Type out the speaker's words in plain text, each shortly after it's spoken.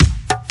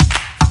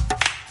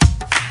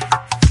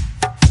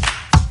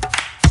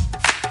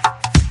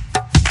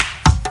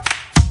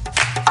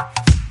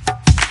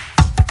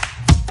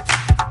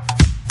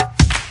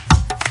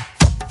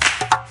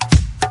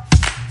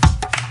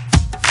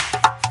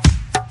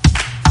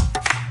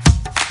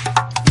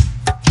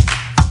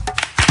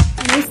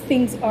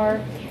things are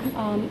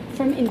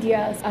from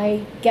India.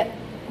 I get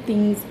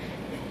things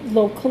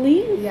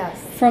locally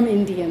from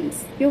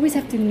Indians. You always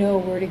have to know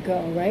where to go,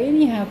 right? And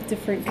you have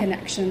different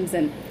connections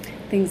and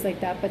things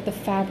like that. But the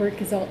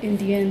fabric is all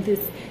Indian.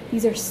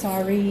 These are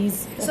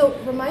saris. So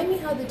remind me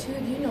how the two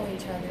of you know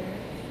each other.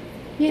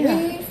 Yeah.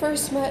 We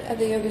first met at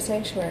the yoga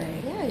sanctuary.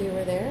 Yeah, you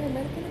were there. It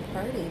might have been a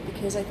party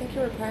because I think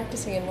you were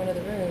practicing in one of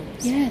the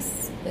rooms.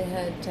 Yes. They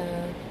had...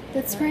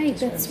 That's right.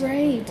 That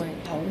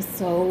was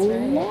so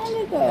long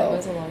ago. That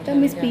was a long time That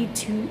must ago.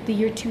 be the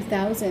year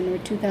 2000 or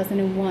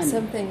 2001.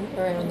 Something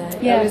around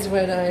that. Yeah. That was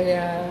when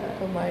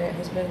my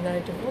husband and I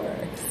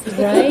divorced.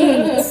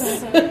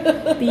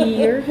 Right. The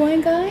Uruguayan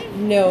guy?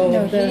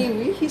 No,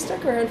 he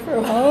stuck around for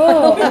a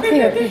while. Oh,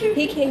 okay.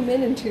 He came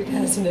in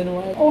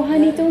 2001. Oh,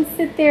 honey, don't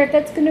sit there.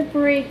 That's going to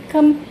break.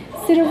 Come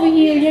sit over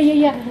here.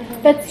 Yeah.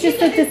 That's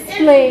just a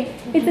display.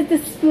 It's a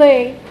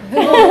display.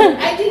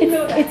 I didn't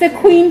know that. It's a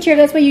queen chair.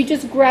 That's why you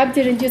just grabbed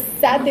it and just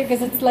sat there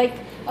because it's like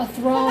a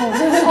throne.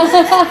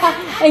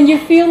 And you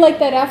feel like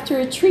that after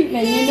a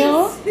treatment, you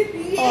know?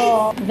 Yes.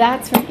 Oh,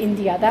 that's from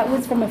India. That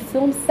was from a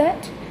film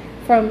set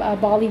from a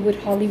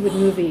Bollywood, Hollywood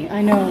movie.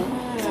 I know.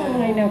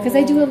 Because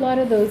I do a lot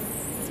of those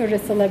sort of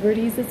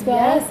celebrities as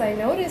well. Yes, I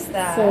noticed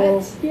that.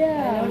 So,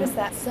 yeah. I noticed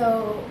that.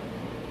 So,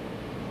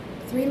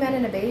 3 men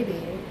and a baby.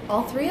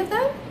 All three of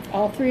them?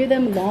 All three of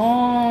them,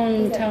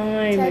 long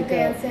time Ted ago.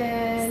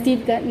 Danson.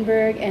 Steve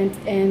Guttenberg and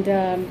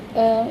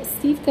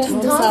Steve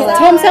Guttenberg.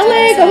 Tom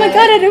Selleck. Oh my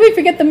God! How did we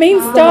forget the main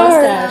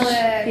star?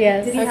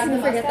 Yes. Did he have the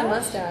forget the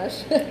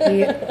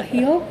mustache?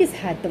 He always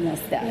had the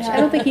mustache. I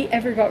don't think he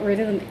ever got rid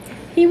of them.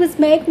 He was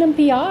Magnum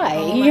PI.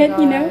 Oh He had,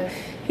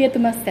 he had the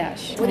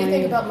mustache. What do you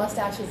think about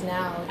mustaches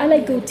now? I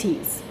like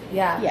goatees.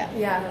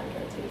 Yeah.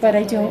 But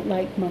I don't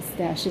like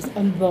mustaches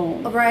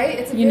alone. Right?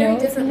 It's a very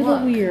different it's a little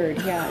look. weird.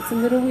 Yeah, it's a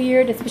little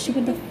weird, especially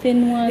with the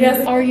thin ones.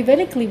 Yes.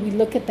 Ayurvedically, we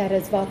look at that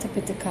as vata,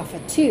 pitta, kapha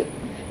too.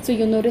 So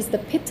you'll notice the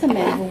pitta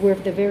men will wear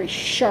the very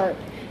sharp,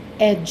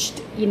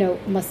 edged,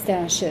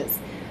 mustaches.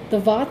 The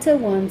vata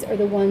ones are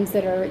the ones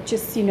that are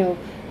just,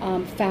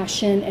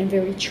 fashion and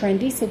very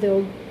trendy. So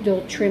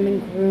they'll trim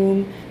and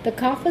groom. The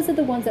kaphas are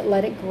the ones that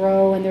let it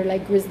grow, and they're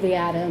like Grizzly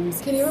Adams.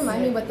 Can you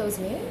remind me what those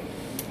mean?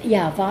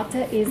 Yeah,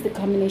 vata is the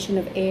combination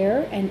of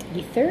air and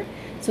ether.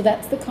 So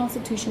that's the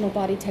constitutional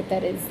body type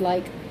that is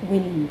like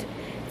wind.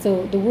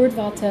 So the word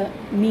vata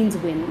means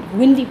wind,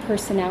 windy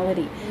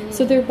personality.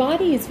 So their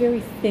body is very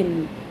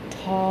thin,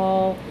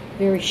 tall,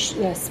 very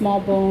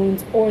small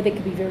bones, or they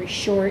could be very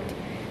short.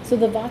 So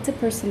the vata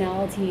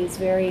personality is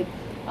very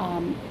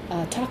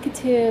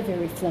talkative,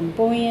 very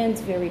flamboyant,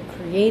 very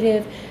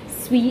creative,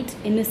 sweet,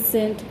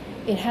 innocent.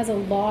 It has a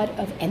lot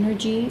of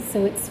energy.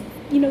 So it's,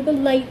 the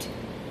light,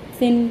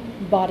 thin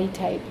body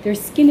type. Their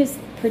skin is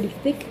pretty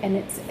thick and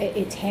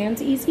it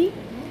tans easy,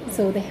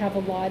 so they have a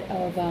lot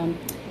of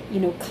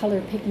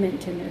color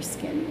pigment in their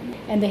skin.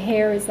 And the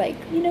hair is like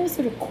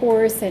sort of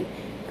coarse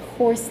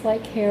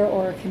like hair,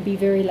 or it can be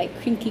very like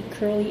kinky,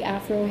 curly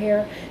afro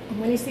hair.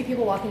 When you see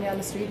people walking down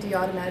the street, do you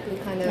automatically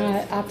kind of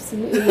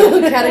absolutely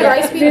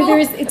categorize people?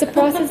 It's a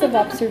process of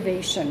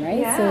observation, right?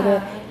 Yeah. So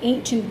the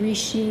ancient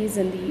rishis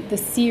and the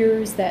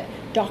seers that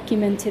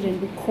documented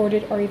and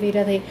recorded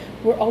Ayurveda, they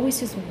were always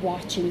just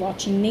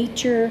watching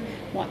nature,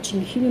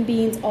 watching human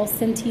beings, all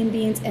sentient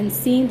beings, and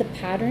seeing the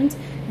patterns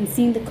and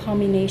seeing the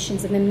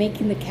combinations and then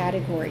making the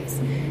categories.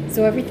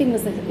 So everything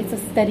it's a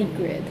steady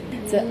grid.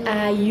 So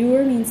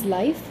Ayur means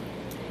life,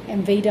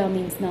 and Veda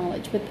means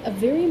knowledge. But a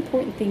very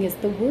important thing is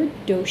the word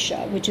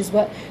dosha, which is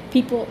what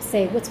people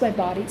say, what's my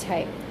body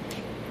type?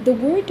 The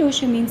word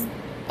dosha means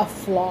a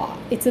flaw.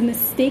 It's a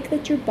mistake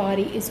that your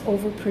body is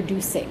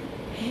overproducing.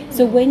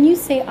 So when you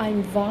say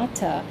I'm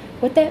vata,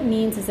 what that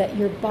means is that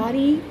your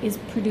body is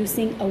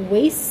producing a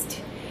waste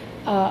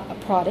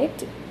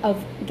product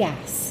of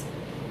gas.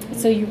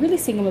 So you're really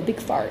saying I'm a big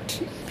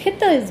fart.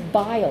 Pitta is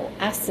bile,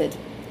 acid.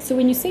 So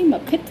when you say I'm a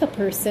pitta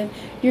person,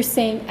 you're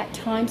saying at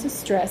times of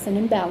stress and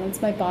imbalance,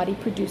 my body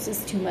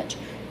produces too much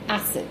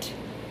acid.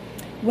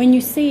 When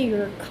you say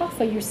you're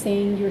kapha, you're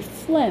saying you're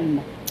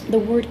phlegm. The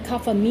word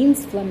kapha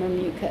means phlegm or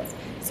mucus.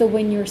 So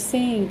when you're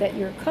saying that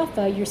you're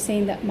kapha, you're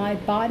saying that my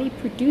body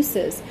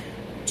produces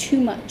too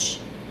much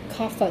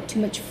kapha, too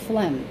much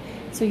phlegm.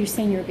 So you're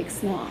saying you're a big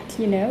snot,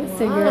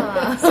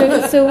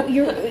 Wow. So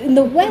you're in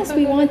the West.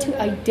 We want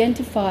to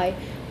identify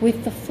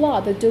with the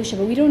flaw, the dosha,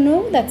 but we don't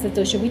know that's the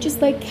dosha. We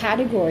just like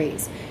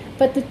categories.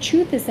 But the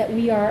truth is that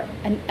we are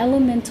an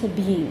elemental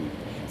being.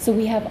 So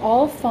we have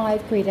all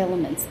 5 great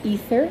elements: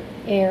 ether,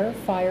 air,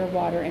 fire,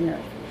 water, and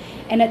earth.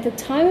 And at the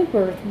time of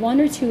birth, 1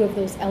 or 2 of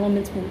those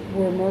elements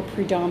were more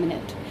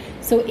predominant.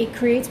 So it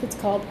creates what's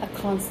called a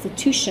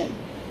constitution,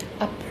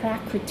 a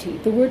prakriti.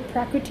 The word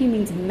prakriti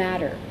means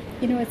matter.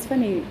 It's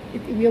funny.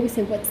 We always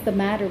say, what's the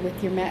matter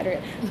with your matter?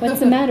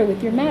 What's the matter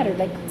with your matter?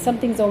 Like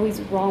something's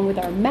always wrong with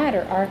our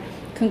matter, our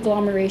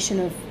conglomeration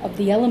of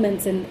the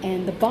elements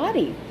and the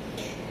body.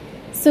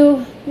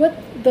 So what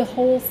the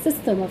whole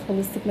system of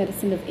holistic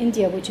medicine of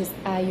India, which is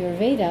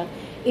Ayurveda,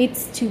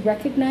 it's to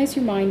recognize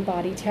your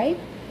mind-body type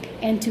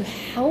and to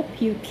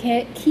help you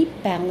keep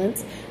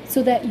balance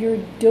so that your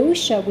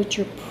dosha, which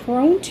you're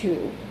prone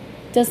to,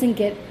 doesn't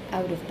get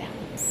out of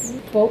balance.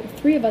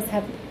 Three of us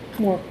have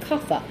more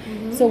kapha.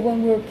 So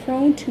when we're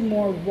prone to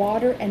more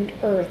water and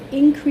earth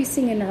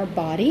increasing in our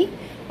body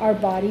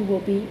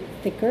will be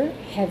thicker,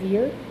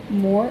 heavier,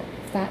 more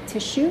fat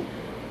tissue,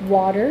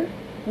 water.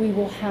 We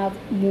will have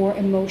more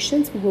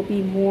emotions. We will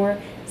be more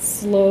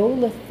slow,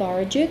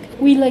 lethargic.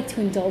 We like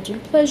to indulge in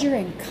pleasure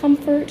and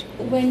comfort.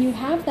 When you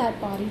have that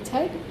body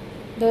type,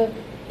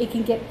 it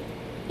can get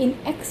in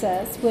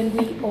excess when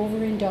we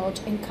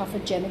overindulge in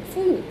kaphagenic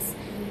foods,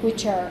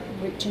 which are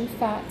rich in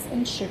fats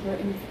and sugar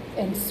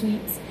and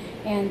sweets,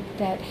 and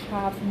that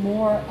have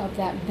more of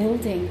that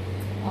building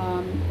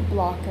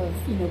block of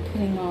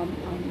putting on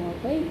more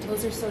weight.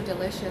 Those are so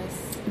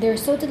delicious. They're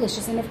so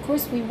delicious, and of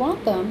course we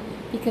want them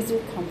because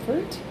they're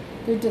comfort.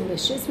 They're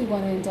delicious. We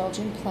want to indulge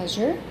in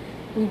pleasure.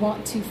 We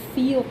want to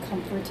feel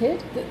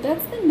comforted.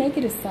 That's the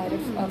negative side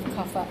of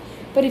kapha.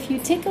 But if you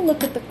take a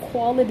look at the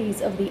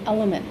qualities of the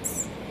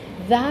elements,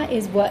 that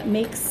is what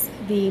makes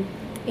the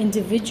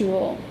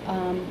individual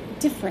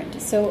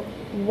different. So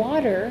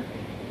water,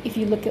 if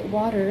you look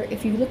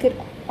at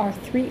our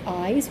three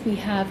eyes, we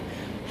have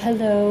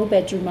hello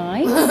bedroom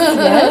eyes.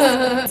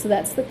 Yes. So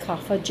that's the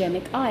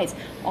kaphagenic eyes.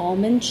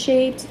 Almond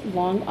shaped,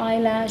 long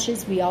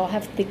eyelashes. We all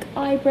have thick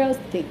eyebrows,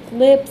 thick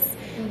lips.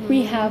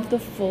 We have the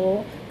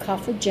full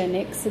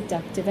kaphagenic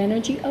seductive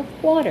energy of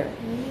water.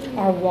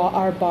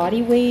 Our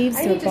body waves,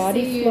 our body flows. I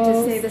need to see you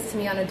to say this to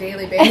me on a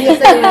daily basis. You're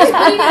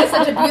explaining it in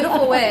such a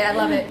beautiful way. I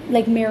love it.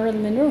 Like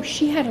Marilyn Monroe,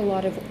 she had a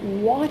lot of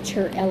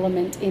water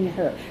element in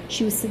her.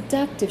 She was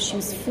seductive. She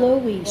was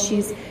flowy.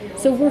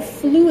 So we're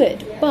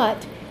fluid,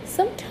 but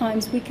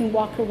sometimes we can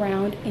walk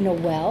around in a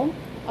well,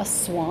 a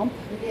swamp,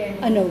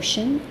 an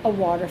ocean, a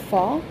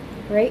waterfall,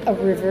 right? A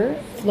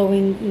river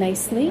flowing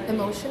nicely.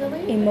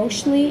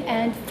 Emotionally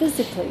and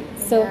physically.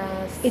 So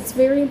it's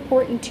very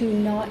important to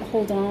not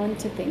hold on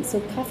to things. So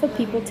kapha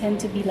people tend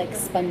to be like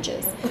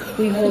sponges.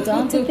 We hold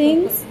on to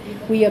things,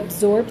 we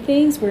absorb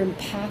things, we're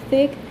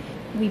empathic,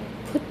 we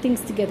put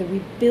things together,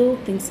 we build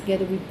things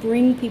together, we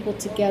bring people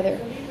together.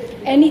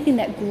 Anything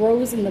that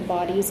grows in the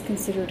body is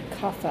considered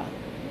kapha.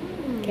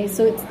 Okay,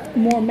 so it's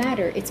more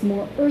matter, it's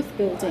more earth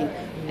building,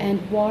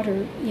 and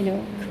water,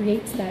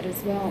 creates that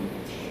as well.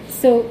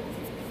 So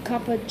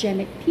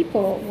kaphagenic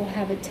people will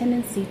have a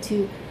tendency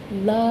to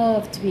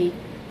love to be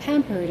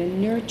pampered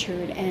and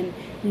nurtured and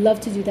love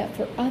to do that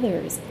for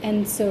others.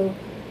 And so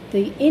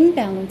the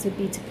imbalance would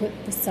be to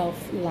put the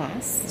self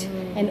last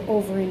and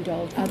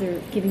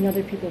overindulge giving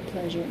other people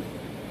pleasure.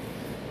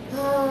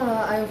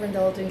 I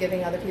overindulge in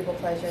giving other people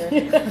pleasure.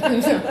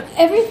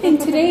 Everything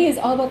today is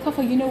all about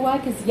kapha. You know why?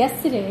 Because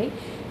yesterday,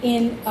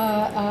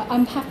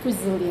 I'm half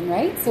Brazilian,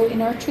 right? So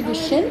in our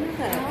tradition,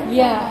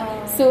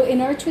 So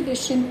in our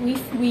tradition,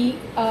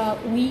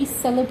 we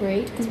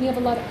celebrate, because we have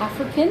a lot of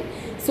African.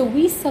 So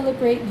we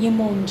celebrate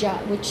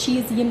Yemonja, which she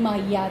is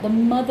Yemaya, the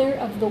mother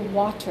of the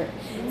water.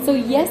 So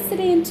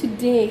yesterday and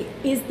today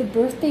is the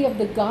birthday of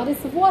the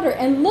goddess of water.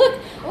 And look,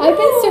 I've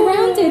been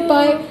surrounded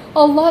by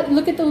a lot.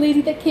 Look at the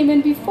lady that came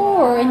in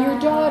before, and your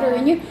daughter,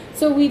 and you.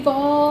 So we've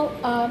all,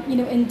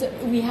 and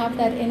we have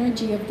that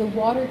energy of the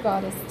water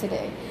goddess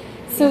today.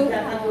 So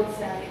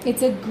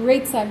it's a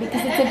great sign,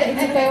 because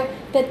it's about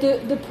that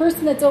the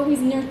person that's always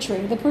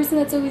nurturing, the person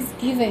that's always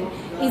giving,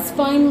 is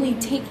finally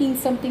taking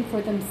something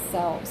for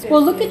themselves.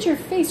 Well, look at your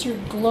face,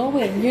 you're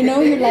glowing,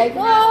 you're like,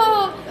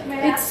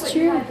 it's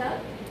true.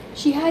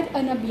 She had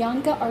an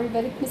Abhyanga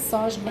Ayurvedic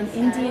massage, an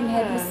Indian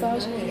head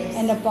massage,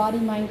 and a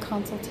body-mind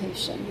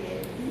consultation.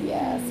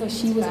 Yeah, so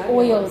she was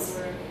oiled.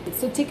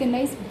 So take a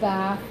nice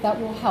bath, that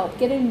will help.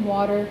 Get in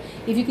water.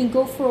 If you can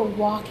go for a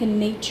walk in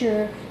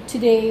nature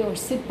today or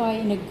sit by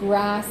in a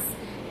grass,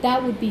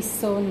 that would be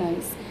so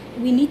nice.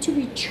 We need to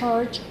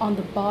recharge on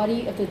the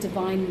body of the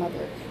Divine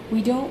Mother.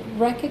 We don't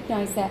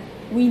recognize that.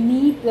 We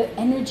need the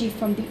energy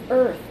from the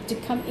earth to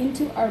come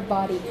into our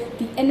body,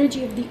 the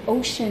energy of the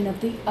ocean, of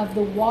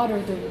the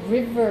water, the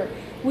river.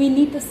 We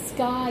need the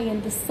sky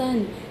and the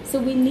sun. So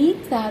we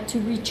need that to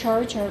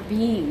recharge our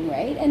being,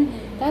 right? And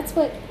that's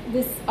what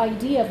this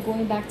idea of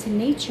going back to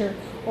nature,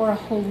 or a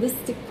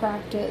holistic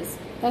practice,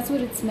 that's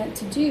what it's meant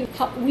to do.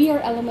 We are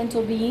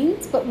elemental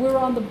beings, but we're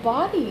on the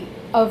body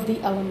of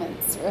the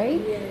elements, right?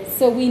 Yes.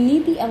 So we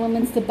need the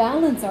elements to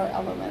balance our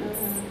elements.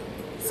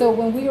 So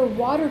when we are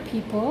water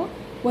people,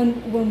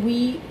 when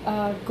we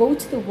go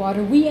to the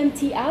water, we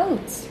empty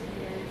out,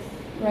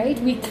 right?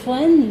 We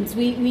cleanse,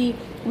 we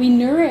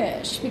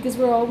nourish, because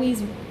we're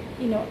always,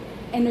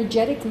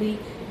 energetically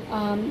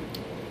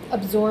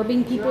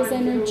absorbing people's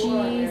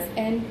energies,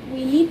 and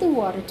we need the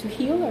water to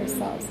heal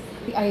ourselves.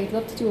 I'd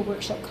love to do a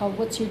workshop called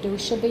What's Your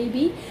Dosha,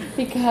 Baby?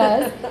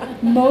 Because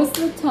most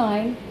of the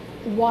time,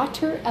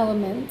 water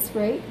elements,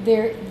 right,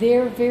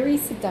 they're very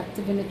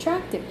seductive and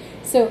attractive.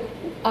 So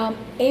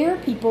air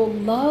people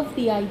love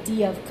the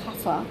idea of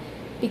kapha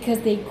because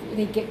they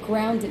get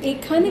grounded.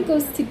 It kind of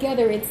goes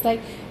together. It's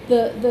like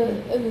the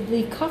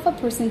kapha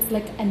person's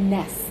like a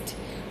nest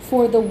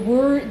for the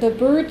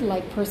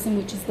bird-like person,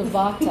 which is the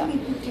vata.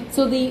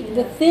 So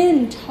the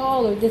thin,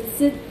 tall, or the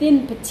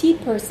thin, petite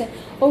person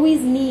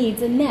always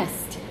needs a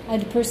nest, a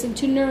person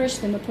to nourish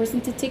them, a person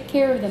to take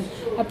care of them,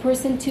 a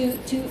person to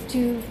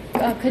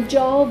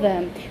cajole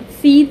them,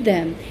 feed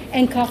them.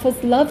 And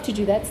kaphas love to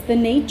do that. It's the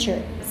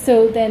nature.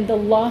 So then the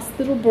lost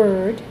little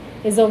bird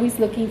is always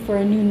looking for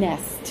a new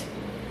nest.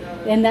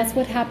 And that's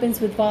what happens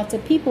with vata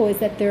people, is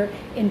that they're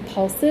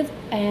impulsive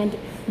and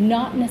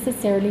not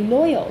necessarily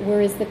loyal,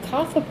 whereas the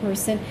kapha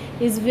person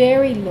is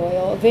very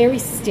loyal, very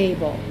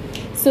stable.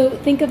 So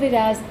think of it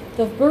as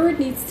the bird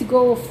needs to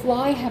go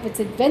fly, have its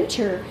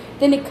adventure,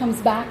 then it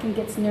comes back and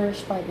gets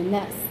nourished by the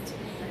nest.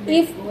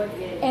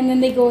 And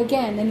then they go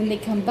again, and then they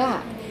come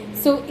back.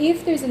 So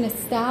if there's an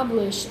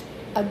established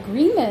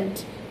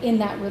agreement in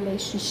that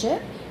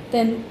relationship,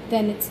 then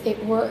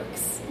it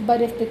works.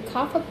 But if the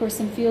kapha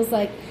person feels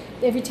like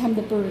every time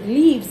the bird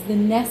leaves, the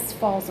nest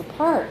falls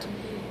apart,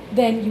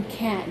 then you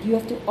can't. You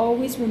have to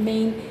always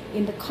remain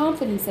in the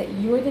confidence that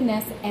you're the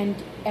nest and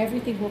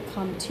everything will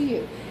come to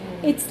you.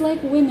 It's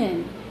like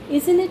women.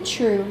 Isn't it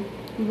true?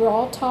 We were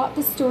all taught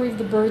the story of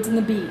the birds and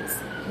the bees.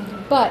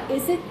 But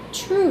is it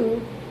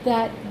true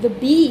that the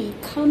bee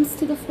comes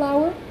to the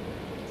flower?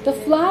 The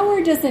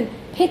flower doesn't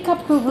pick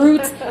up her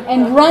roots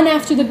and run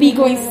after the bee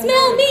going,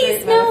 smell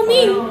me, smell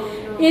me.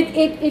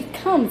 It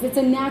comes. It's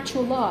a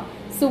natural law.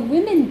 So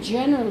women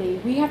generally,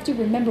 we have to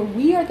remember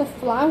we are the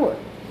flower.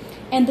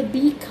 And the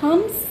bee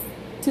comes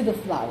to the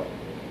flower.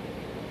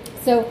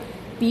 So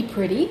be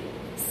pretty,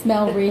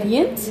 smell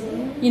radiant,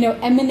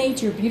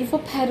 emanate your beautiful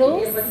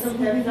petals.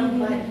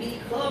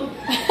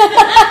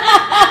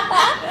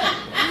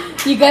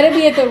 You got to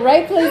be at the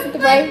right place at the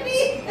right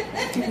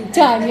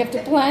time. You have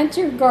to plant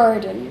your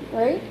garden,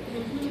 right?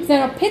 So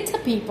now pitta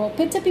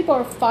people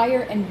are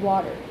fire and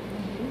water.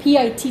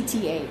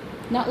 Pitta.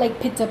 Not like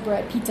pita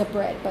bread,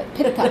 but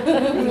pitta.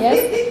 Yes?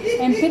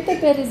 And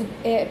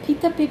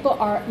pitta people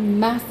are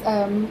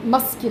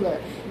muscular.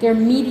 They're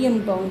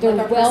medium bone. They're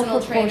like well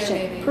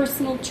proportioned.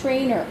 Personal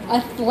trainer,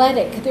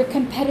 athletic. They're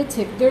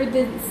competitive. They're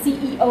the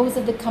CEOs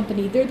of the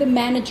company. They're the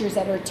managers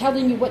that are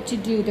telling you what to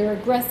do. They're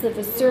aggressive,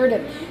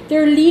 assertive.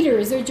 They're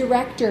leaders. They're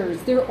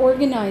directors. They're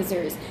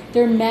organizers.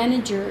 They're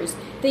managers.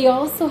 They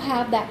also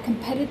have that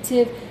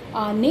competitive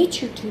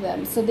nature to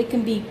them, so they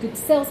can be good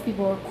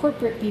salespeople or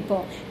corporate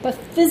people, but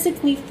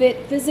physically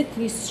fit,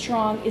 physically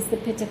strong is the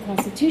pitta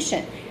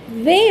constitution.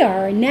 They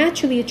are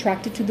naturally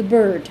attracted to the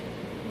bird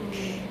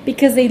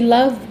because they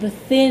love the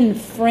thin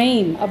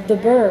frame of the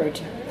bird.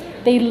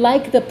 They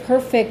like the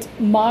perfect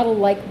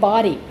model-like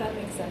body. That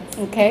makes sense.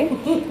 Okay?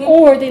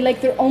 Or they like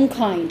their own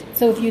kind.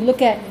 So if you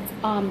look at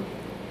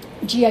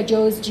G.I.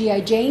 Joes,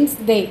 G.I. Janes,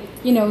 they're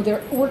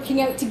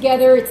working out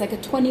together. It's like a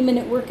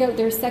 20-minute workout.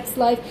 Their sex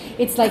life,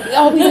 it's like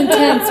always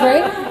intense,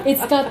 right?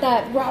 It's got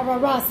that rah, rah,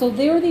 rah. So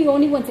they're the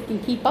only ones that can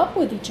keep up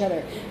with each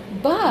other.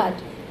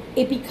 But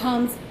it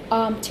becomes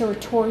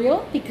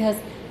territorial because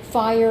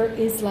fire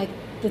is like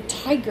the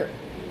tiger.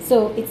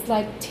 So it's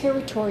like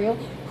territorial.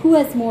 Who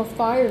has more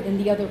fire than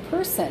the other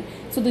person?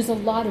 So there's a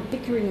lot of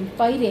bickering and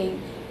fighting,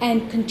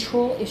 and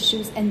control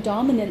issues and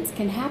dominance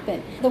can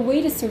happen. The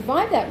way to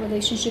survive that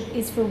relationship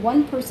is for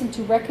one person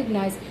to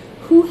recognize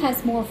who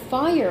has more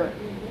fire.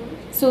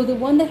 So the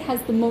one that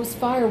has the most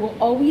fire will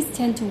always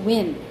tend to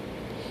win.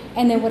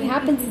 And then what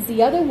happens is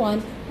the other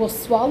one will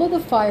swallow the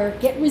fire,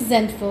 get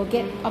resentful,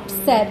 get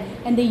upset,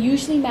 and they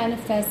usually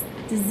manifest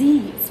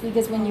disease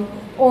because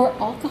or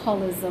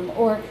alcoholism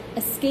or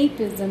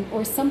escapism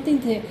or something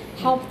to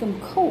help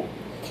them cope.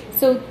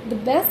 So the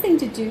best thing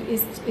to do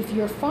is, if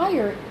you're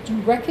fire, to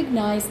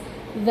recognize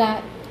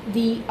that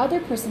the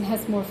other person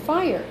has more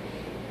fire.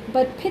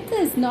 But pitta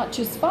is not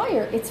just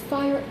fire, it's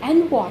fire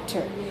and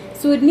water.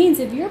 So it means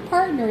if your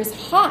partner is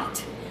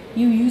hot,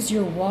 you use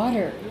your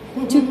water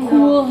to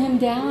cool him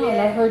down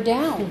or her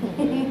down.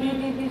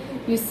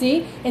 You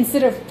see?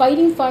 Instead of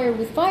fighting fire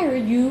with fire,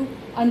 you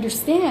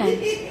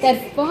understand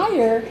that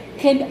fire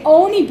can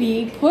only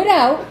be put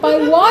out by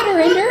water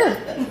and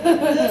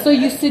earth. So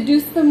you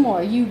seduce them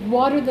more, you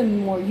water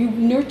them more, you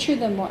nurture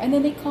them more, and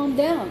then they calm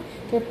down.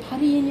 They're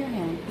putty in your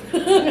hand.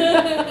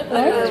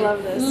 Right? I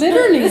love this.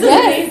 Literally, This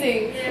yes. is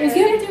amazing. Do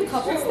you do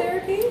couples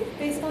therapy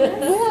based on this?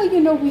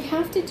 Well, we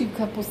have to do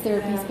couples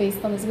therapies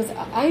based on this because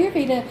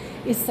Ayurveda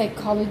is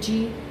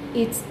psychology.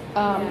 It's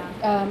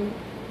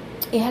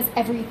it has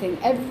everything,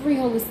 every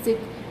holistic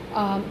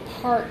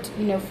part,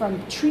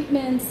 from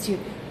treatments to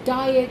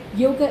diet.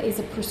 Yoga is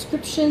a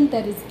prescription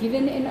that is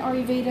given in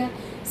Ayurveda.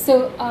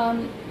 So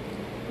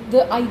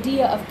the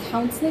idea of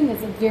counseling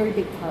is a very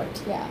big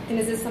part, yeah. And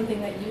is this something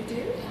that you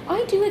do?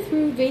 I do it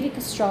through Vedic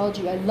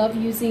astrology. I love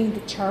using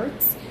the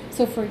charts.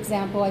 So, for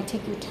example, I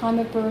take your time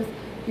of birth,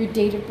 your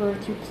date of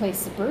birth, your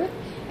place of birth,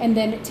 and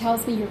then it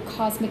tells me your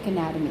cosmic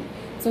anatomy.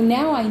 So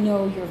now I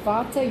know your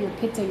vata, your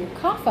pitta, your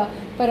kapha,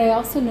 but I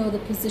also know the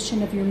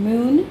position of your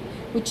moon,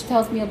 which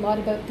tells me a lot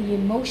about the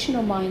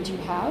emotional mind you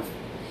have.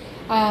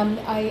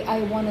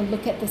 I want to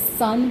look at the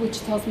sun, which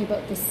tells me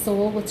about the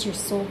soul. What's your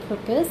soul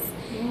purpose?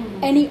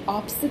 Any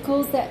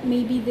obstacles that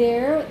may be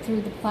there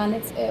through the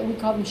planets, we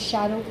call them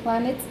shadow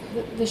planets.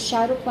 The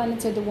shadow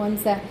planets are the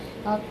ones that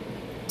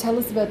tell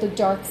us about the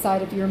dark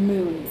side of your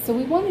moon. So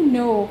we want to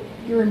know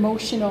your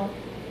emotional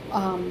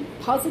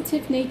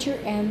positive nature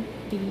and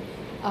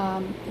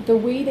the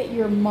way that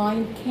your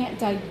mind can't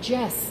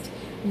digest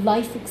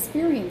life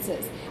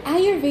experiences.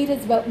 Ayurveda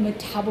is about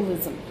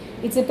metabolism.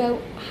 It's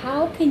about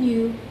how can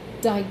you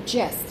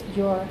digest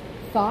your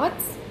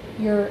thoughts,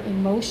 your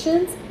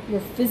emotions, your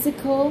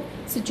physical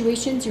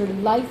situations, your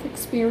life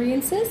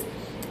experiences,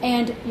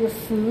 and your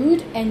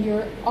food, and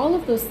your all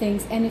of those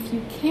things. And if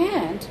you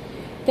can't,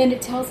 then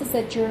it tells us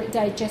that your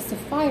digestive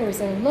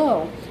fires are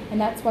low. And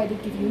that's why they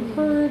give you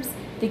herbs,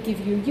 they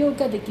give you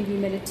yoga, they give you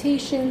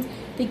meditations,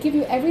 they give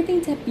you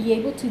everything to be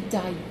able to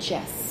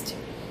digest.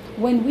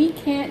 When we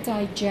can't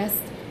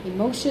digest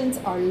emotions,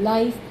 our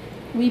life,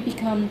 we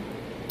become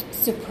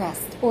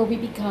suppressed, or we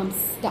become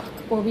stuck,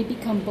 or we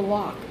become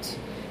blocked,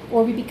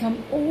 or we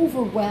become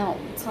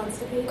overwhelmed.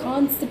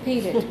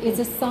 Constipated is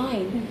a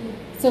sign.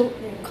 So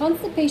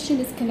constipation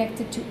is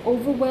connected to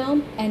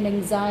overwhelm and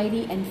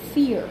anxiety and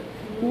fear,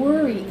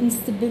 worry,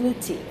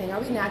 instability. And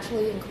are we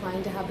naturally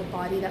inclined to have the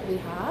body that we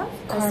have?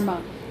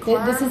 Karma.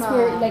 This is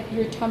where, like,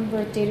 your time of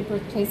birth, date of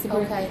birth, place of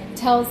birth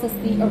tells us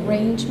the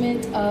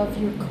arrangement of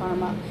your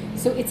karma.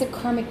 So it's a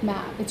karmic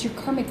map. It's your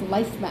karmic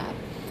life map.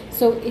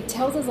 So it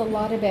tells us a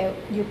lot about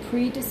your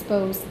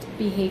predisposed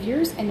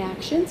behaviors and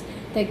actions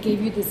that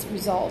gave you this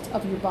result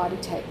of your body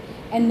type.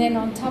 And then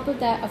on top of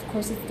that, of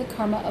course, it's the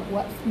karma of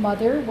what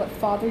mother, what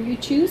father you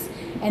choose,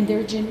 and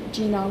their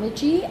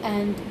genealogy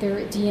and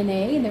their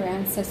DNA and their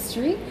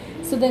ancestry.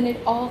 So then it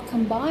all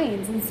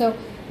combines. And so,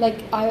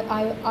 like,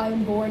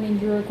 I'm born in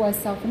Uruguay,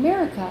 South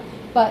America,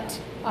 but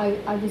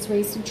I was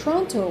raised in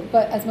Toronto.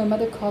 But as my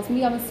mother calls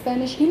me, I'm a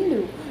Spanish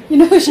Hindu. You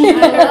know,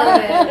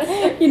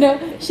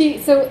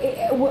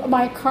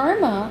 my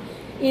karma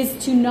is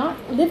to not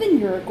live in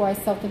Uruguay,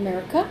 South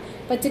America,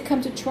 but to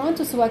come to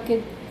Toronto so I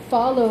could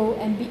follow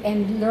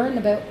and learn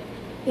about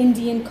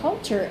Indian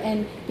culture,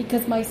 and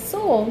because my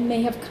soul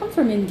may have come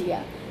from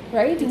India,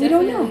 right? We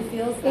don't know.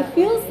 It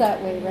feels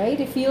that way, right?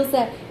 It feels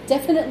that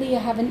definitely I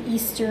have an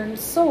Eastern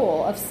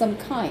soul of some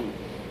kind,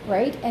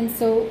 right? And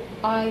so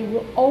I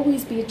will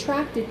always be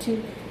attracted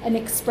to an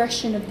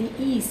expression of the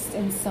East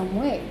in some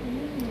way,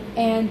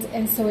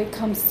 and so it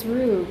comes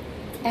through,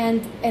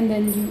 and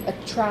then you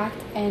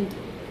attract and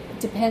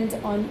depend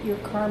on your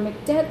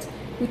karmic debt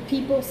with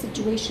people,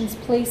 situations,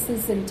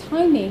 places, and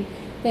timing.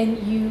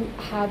 Then you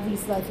have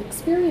these life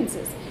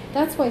experiences.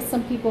 That's why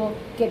some people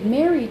get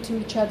married to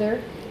each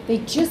other. They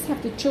just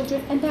have the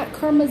children, and that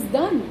karma's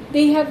done.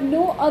 They have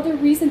no other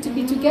reason to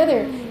be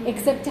together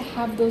except to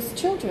have those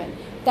children.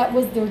 That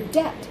was their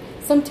debt.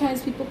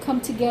 Sometimes people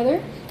come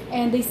together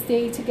and they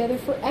stay together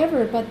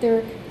forever, but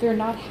they're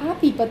not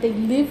happy. But they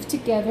live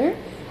together.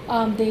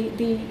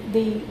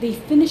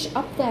 They finish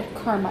up that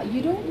karma.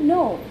 You don't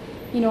know,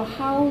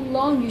 how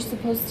long you're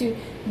supposed to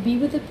be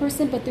with a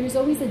person, but there's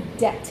always a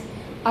debt.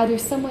 Either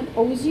someone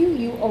owes you,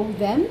 you owe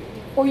them,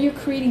 or you're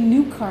creating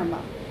new karma.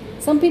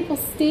 Some people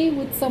stay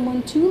with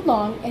someone too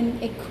long,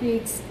 and it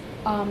creates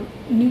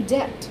new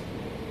debt.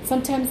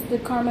 Sometimes the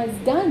karma is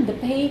done.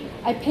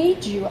 I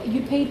paid you,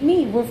 you paid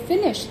me, we're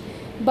finished.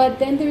 But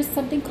then there's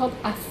something called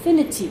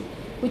affinity,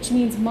 which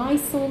means my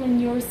soul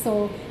and your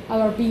soul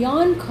are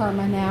beyond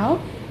karma now,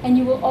 and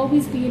you will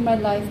always be in my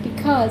life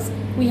because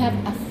we have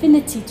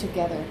affinity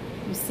together,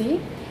 you see?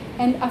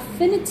 And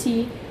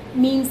affinity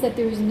means that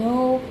there's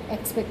no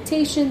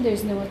expectation,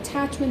 there's no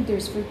attachment,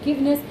 there's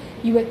forgiveness.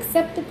 You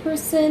accept the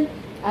person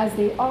as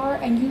they are,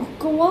 and you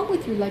go on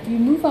with your life, you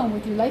move on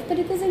with your life, but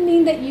it doesn't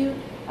mean that you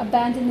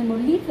abandon them or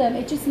leave them.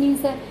 It just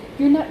means that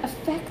you're not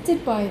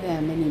affected by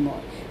them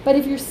anymore. But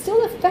if you're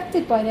still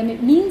affected by them,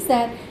 it means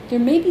that there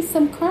may be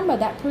some karma.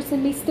 That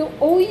person may still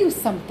owe you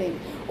something,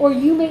 or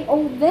you may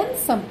owe them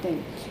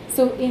something.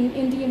 So in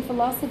Indian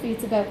philosophy,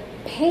 it's about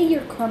pay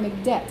your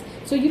karmic debt.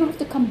 So you don't have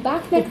to come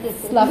back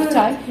next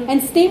lifetime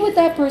and stay with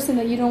that person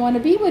that you don't want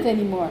to be with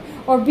anymore,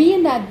 or be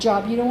in that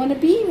job you don't want to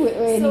be with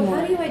anymore. So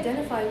how do you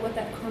identify what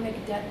that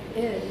karmic debt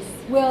is?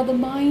 Well, the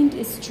mind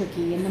is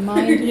tricky, and the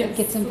mind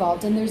gets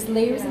involved, and there's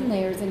layers and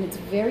layers, and it's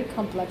very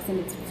complex, and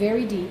it's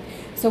very deep.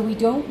 So we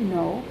don't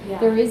know. Yeah.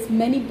 There is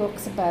many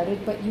books about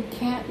it, but you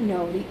can't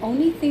know. The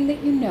only thing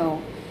that you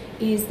know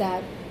is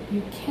that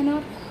you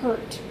cannot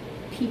hurt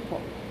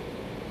people.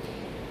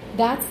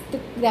 That's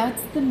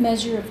the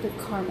measure of the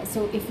karma.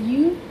 So if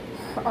you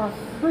are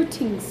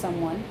hurting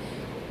someone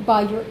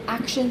by your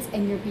actions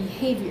and your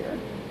behavior,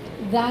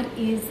 that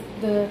is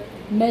the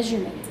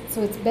measurement.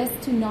 So it's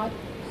best to not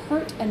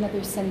hurt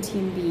another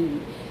sentient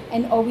being,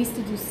 and always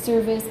to do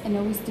service, and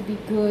always to be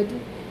good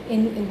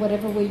in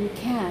whatever way you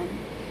can,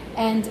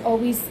 and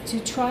always to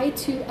try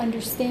to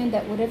understand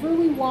that whatever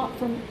we want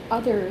from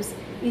others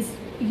is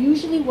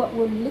usually what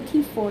we're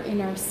looking for in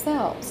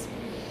ourselves.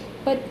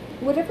 But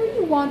whatever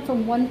you want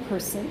from one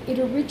person, it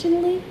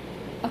originally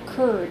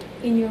occurred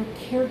in your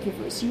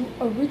caregivers. You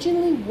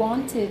originally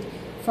wanted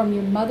from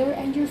your mother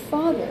and your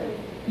father.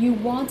 You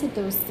wanted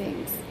those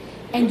things,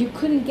 and you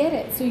couldn't get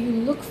it, so you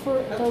look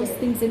for those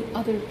things in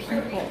other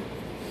people.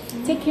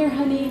 Take care,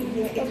 honey.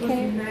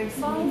 Okay.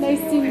 Nice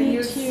to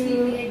meet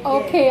you.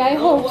 Okay, I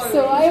hope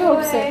so.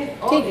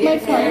 Take my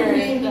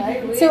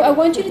flyer. So I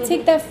want you to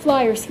take that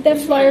flyer. See that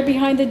flyer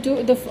behind the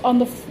door, on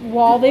the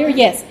wall there?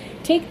 Yes.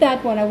 Take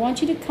that one. I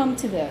want you to come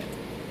to the.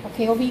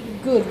 Okay, it'll be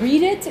good.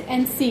 Read it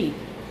and see.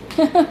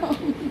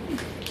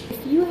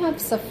 If you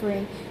have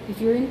suffering, if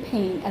you're in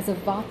pain as a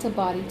vata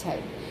body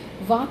type,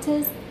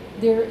 vatas,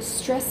 their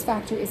stress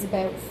factor is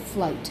about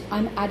flight.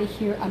 I'm out of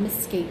here. I'm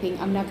escaping.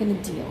 I'm not going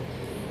to deal.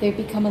 They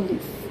become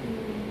aloof.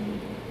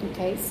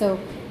 Okay, so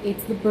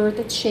it's the bird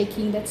that's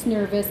shaking, that's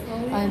nervous,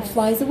 and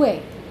flies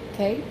away.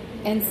 Okay,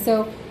 and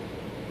so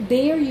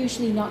they are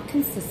usually not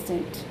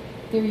consistent.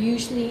 They're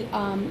usually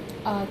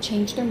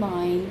change their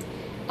mind.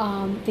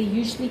 They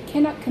usually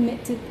cannot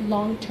commit to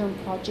long-term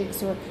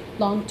projects or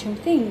long-term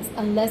things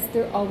unless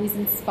they're always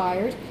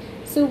inspired.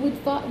 So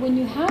when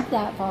you have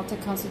that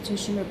Vata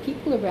constitution or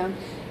people around,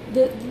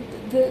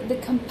 the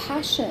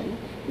compassion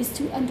is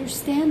to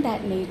understand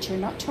that nature,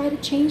 not try to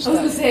change them.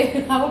 I was going to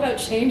say, how about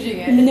changing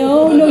it?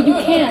 No, you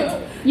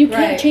can't. You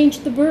can't change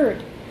the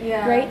bird.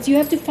 Yeah. Right? So you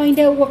have to find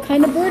out what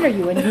kind of bird are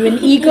you. Are you an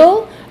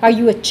eagle? Are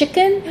you a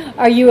chicken?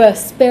 Are you a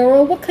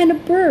sparrow? What kind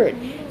of bird?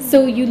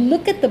 So you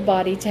look at the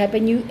body type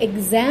and you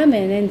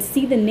examine and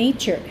see the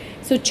nature.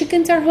 So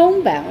chickens are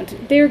homebound.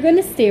 They're going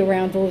to stay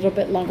around a little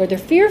bit longer. They're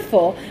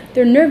fearful,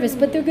 they're nervous,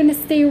 but they're going to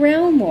stay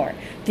around more.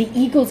 The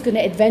eagle's going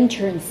to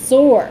adventure and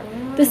soar.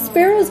 The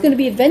sparrow's going to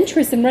be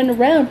adventurous and run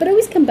around, but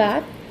always come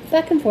back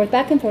and forth,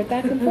 back and forth,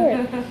 back and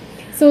forth.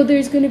 So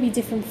there's going to be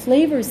different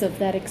flavors of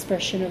that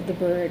expression of the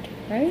bird,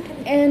 right?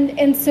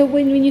 And so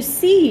when you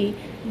see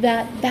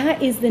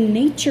that is the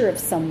nature of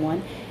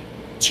someone,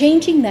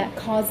 changing that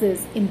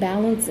causes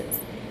imbalances.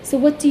 So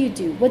what do you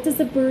do? What does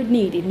a bird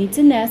need? It needs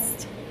a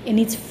nest. It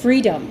needs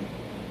freedom.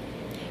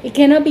 It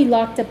cannot be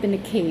locked up in a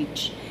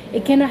cage.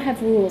 It cannot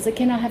have rules. It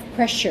cannot have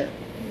pressure.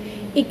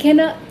 It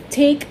cannot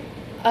take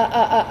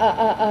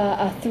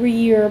a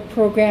 3-year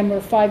program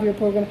or 5-year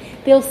program.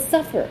 They'll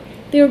suffer.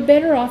 They're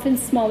better off in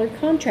smaller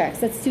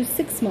contracts. Let's do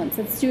 6 months.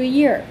 Let's do a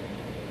year.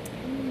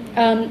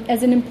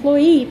 As an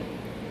employee,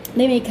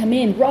 they may come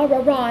in, rah, rah,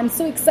 rah, I'm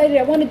so excited,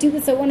 I want to do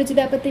this, I want to do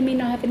that, but they may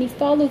not have any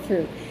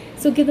follow-through.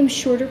 So give them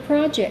shorter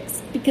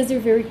projects because they're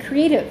very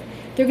creative.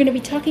 They're going to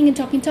be talking and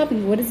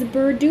talking. What does a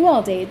bird do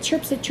all day? It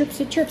chirps, it chirps,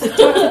 it chirps, it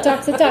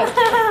talks.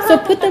 So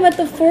put them at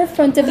the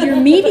forefront of your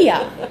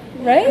media,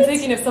 right? I'm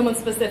thinking of someone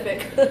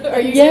specific. Are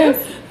you? Yes.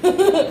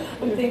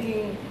 I'm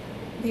thinking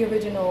the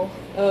original.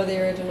 Oh,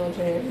 the original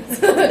James.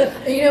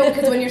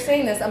 Because when you're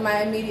saying this,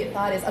 my immediate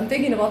thought is I'm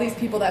thinking of all these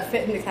people that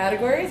fit in the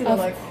categories, and I'm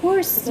like, of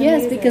course,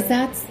 yes, because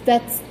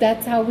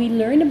that's how we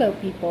learn about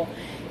people.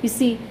 You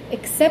see,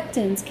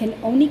 acceptance can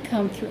only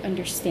come through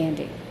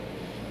understanding.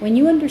 When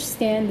you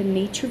understand the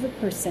nature of a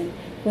person,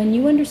 when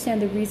you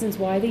understand the reasons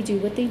why they do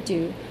what they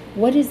do,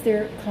 what is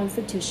their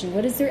constitution,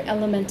 what is their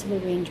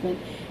elemental arrangement,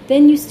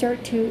 then you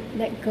start to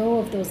let go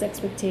of those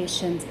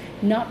expectations,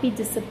 not be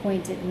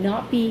disappointed,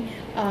 not be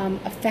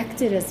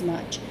affected as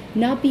much,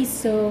 not be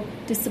so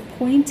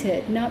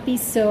disappointed, not be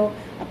so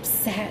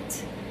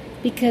upset,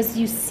 because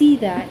you see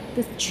that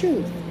the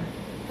truth.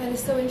 That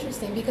is so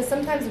interesting, because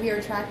sometimes we are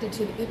attracted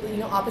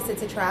to,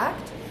 opposites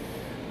attract,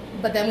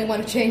 but then we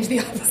want to change the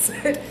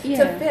opposite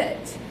to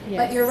fit. Yes.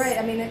 But you're right.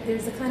 I mean,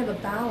 there's a kind of a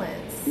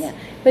balance. Yeah.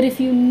 But if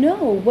you know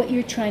what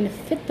you're trying to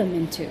fit them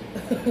into.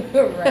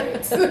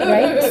 Right.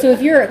 Right? So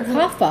if you're a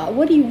kapha,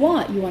 what do you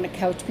want? You want a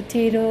couch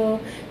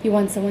potato? You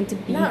want someone to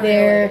be Not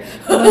there?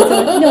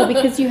 Really. No,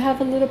 because you have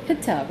a little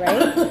pitta,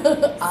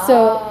 right?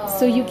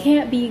 So you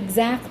can't be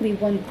exactly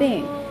one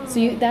thing.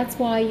 So that's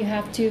why you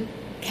have to,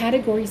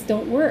 categories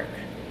don't work.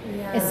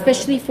 Yeah.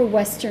 Especially for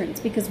Westerns,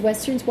 because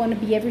Westerns want to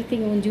be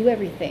everything and do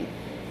everything.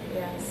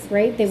 Yes.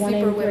 Right? They want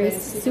to Super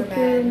embrace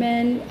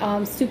women,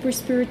 supermen, super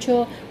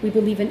spiritual. We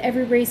believe in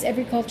every race,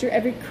 every culture,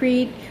 every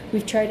creed.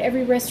 We've tried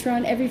every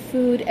restaurant, every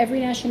food,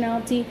 every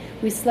nationality.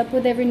 We slept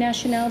with every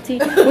nationality.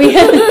 We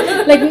have,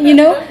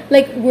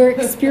 we're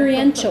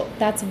experiential.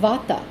 That's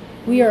Vata.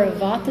 We are a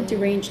Vata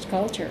deranged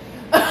culture.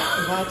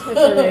 Vata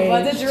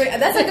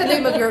deranged. That's a good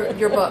name of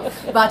your book,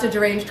 Vata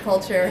Deranged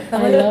Culture.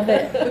 I love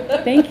it.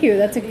 Thank you.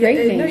 That's a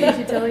great name. No, you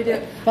should totally do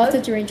it.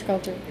 Vata deranged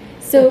culture.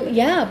 So,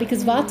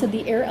 because Vata,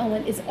 the air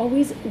element, is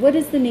always, what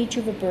is the nature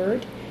of a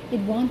bird? It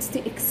wants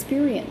to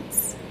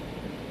experience.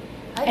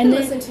 I can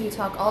listen to you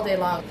talk all day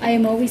long. I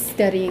am always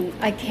studying.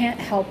 I can't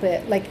help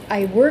it.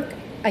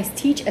 I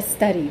teach a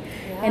study.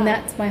 Yeah. And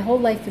that's, my whole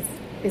life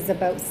is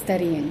about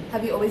studying.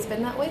 Have you always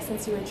been that way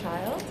since you were a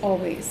child?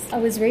 Always. I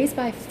was raised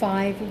by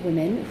 5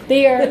 women.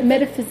 They are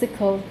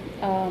metaphysical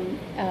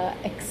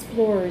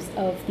explorers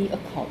of the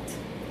occult.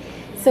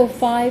 So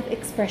 5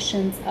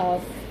 expressions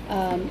of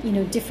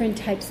different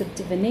types of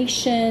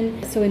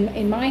divination. So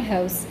in my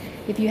house,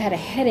 if you had a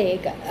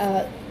headache,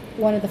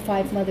 one of the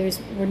 5 mothers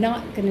were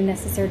not going to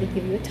necessarily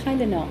give you a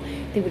Tylenol.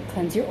 They would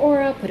cleanse your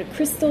aura, put a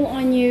crystal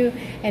on you,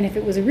 and if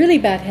it was a really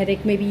bad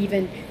headache, maybe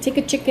even take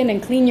a chicken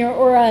and clean your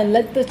aura and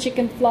let the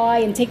chicken fly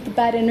and take the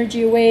bad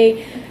energy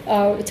away.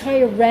 Tie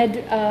a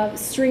red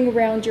string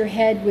around your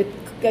head with,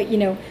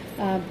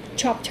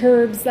 chopped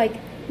herbs. Like,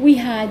 we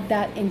had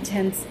that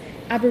intense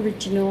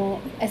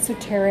Aboriginal,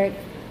 esoteric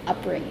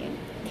upbringing.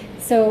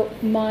 So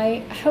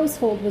my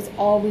household was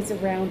always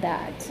around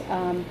that.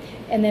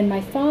 And then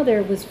my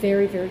father was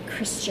very, very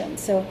Christian.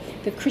 So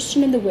the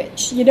Christian and the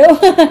witch, living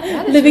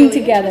really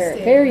together.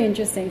 Very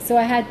interesting. So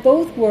I had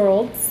both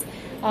worlds.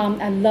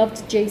 I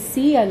loved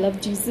JC. I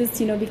loved Jesus,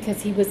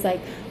 because he was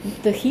like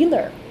the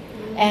healer.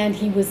 And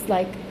he was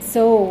like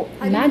so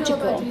magical.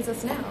 How do you feel about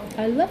Jesus now?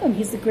 I love him.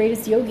 He's the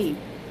greatest yogi.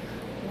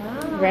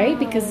 Wow. Right?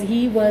 Because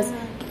he was...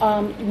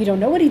 we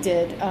don't know what he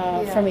did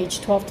from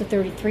age 12 to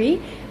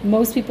 33.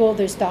 Most people,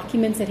 there's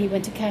documents that he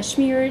went to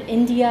Kashmir,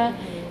 India.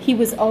 He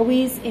was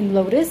always in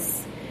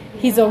lotus.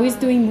 He's always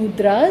doing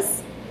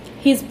mudras.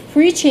 He's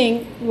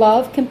preaching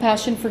love,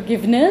 compassion,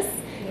 forgiveness.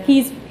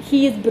 Yeah.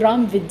 He is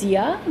Brahm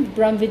Vidya.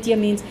 Brahm Vidya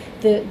means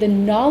the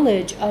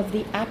knowledge of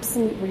the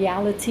absolute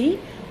reality,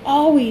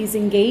 always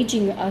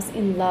engaging us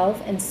in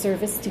love and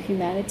service to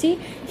humanity,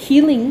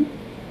 healing,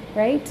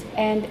 right?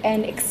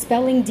 And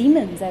expelling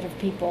demons out of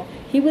people.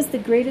 He was the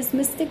greatest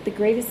mystic, the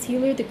greatest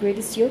healer, the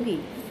greatest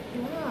yogi.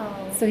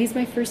 Wow. So he's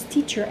my first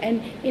teacher.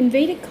 And in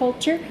Vedic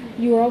culture,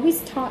 you are always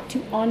taught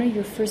to honor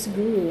your first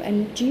guru.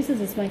 And Jesus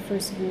is my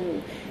first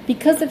guru.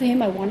 Because of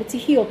him, I wanted to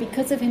heal.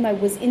 Because of him, I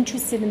was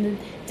interested in the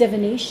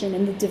divination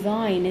and the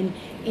divine and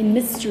in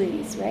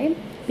mysteries, right?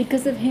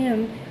 Because of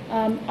him,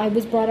 I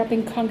was brought up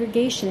in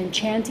congregation and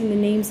chanting the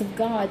names of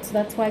God. So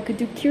that's why I could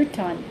do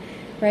kirtan,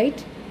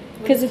 right?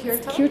 Because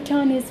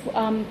kirtan is,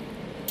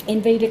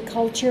 in Vedic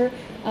culture,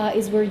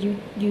 is where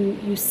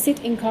you sit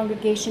in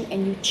congregation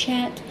and you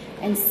chant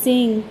and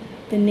sing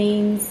the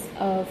names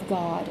of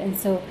God. And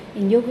so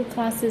in yoga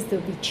classes,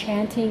 there'll be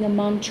chanting a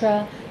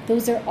mantra.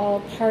 Those are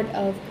all part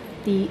of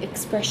the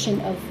expression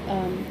of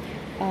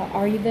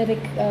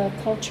Ayurvedic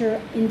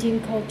culture, Indian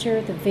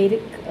culture, the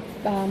Vedic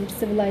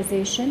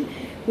civilization,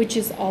 which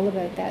is all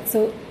about that.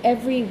 So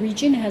every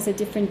region has a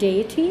different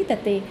deity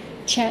that they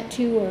chant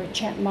to or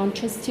chant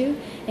mantras to.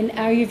 In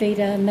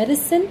Ayurveda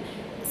medicine,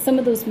 some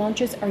of those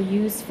mantras are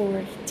used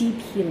for deep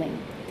healing.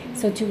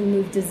 So to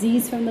remove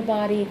disease from the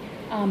body.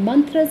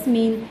 Mantras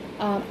mean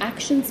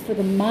actions for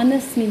the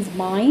manas, means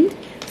mind.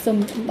 So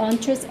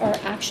mantras are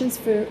actions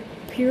for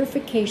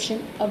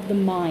purification of the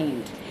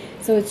mind.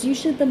 So it's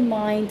usually the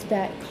mind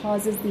that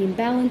causes the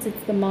imbalance.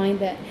 It's the mind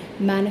that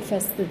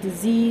manifests the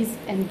disease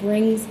and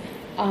brings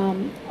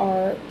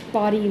our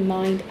body and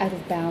mind out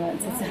of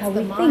balance. It's how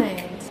we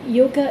think.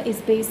 Yoga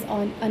is based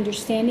on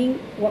understanding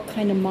what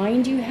kind of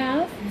mind you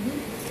have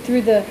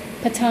through the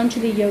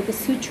Patanjali Yoga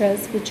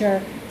Sutras, which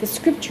are the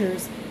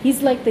scriptures.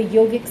 He's like the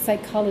yogic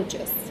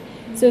psychologist.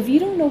 So if you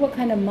don't know what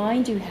kind of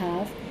mind you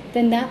have,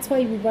 then that's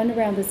why we run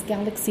around this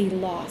galaxy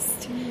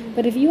lost.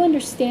 But if you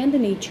understand the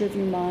nature of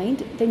your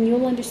mind, then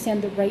you'll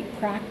understand the right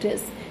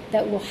practice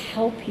that will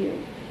help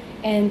you.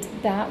 And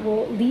that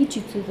will lead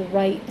you to the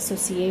right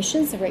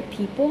associations, the right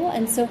people,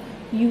 and so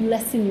you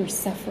lessen your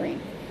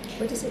suffering.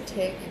 What does it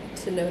take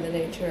to know the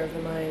nature of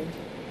the mind?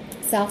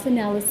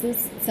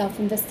 Self-analysis,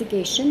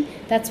 self-investigation.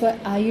 That's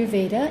what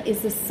Ayurveda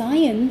is, the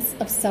science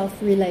of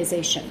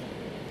self-realization.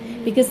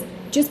 Because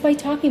just by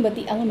talking about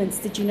the elements,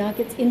 did you not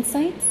get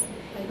insights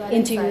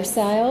into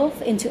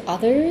yourself, into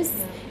others,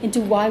 into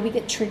why we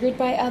get triggered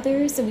by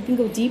others? And we can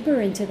go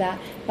deeper into that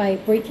by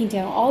breaking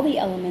down all the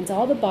elements,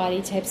 all the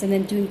body types, and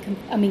then doing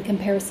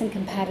comparison,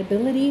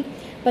 compatibility.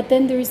 But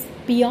then there's,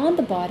 beyond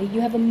the body,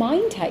 you have a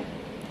mind type.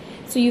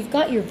 So you've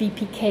got your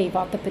VPK,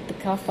 vata, pitta,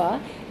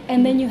 kapha,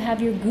 and then you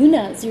have your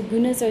gunas. Your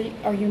gunas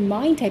are your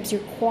mind types,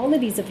 your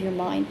qualities of your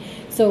mind.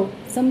 So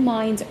some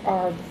minds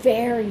are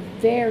very,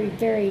 very,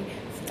 very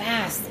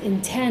fast,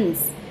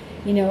 intense,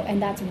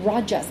 and that's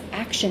rajas,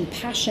 action,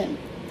 passion.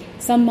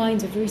 Some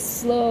minds are very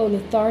slow,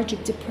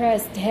 lethargic,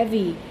 depressed,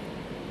 heavy,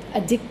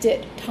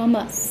 addicted,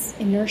 tamas,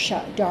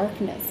 inertia,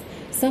 darkness.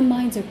 Some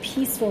minds are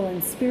peaceful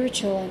and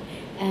spiritual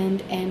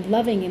and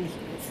loving and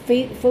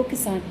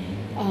focus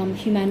on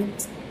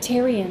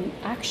humanitarian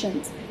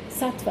actions.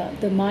 Sattva,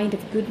 the mind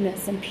of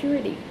goodness and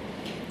purity.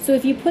 So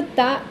if you put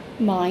that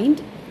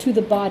mind to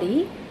the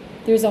body,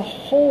 there's a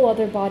whole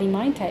other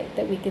body-mind type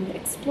that we can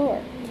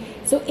explore.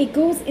 So it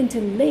goes into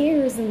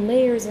layers and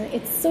layers, and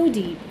it's so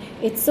deep,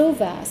 it's so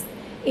vast.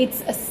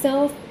 It's a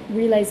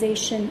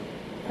self-realization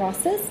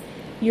process.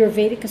 Your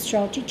Vedic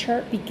astrology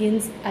chart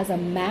begins as a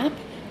map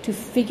to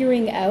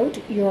figuring out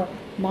your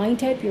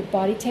mind type, your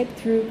body type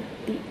through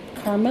the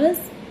karmas,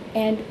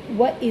 and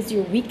what is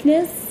your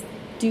weakness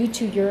due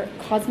to your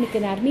cosmic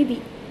anatomy, the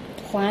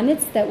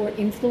planets that were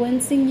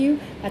influencing you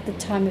at the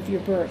time of your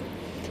birth.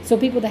 So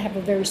people that have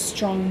a very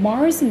strong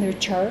Mars in their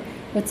chart,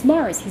 what's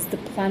Mars? He's the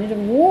planet of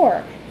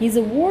war. He's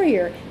a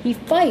warrior. He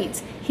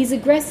fights. He's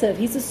aggressive.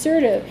 He's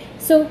assertive.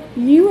 So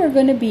you are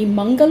going to be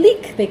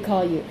Mangalik, they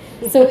call you.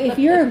 So if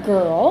you're a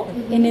girl,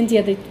 in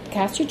India, they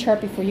cast your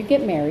chart before you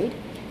get married.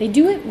 They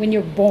do it when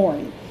you're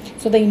born.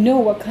 So they know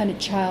what kind of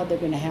child they're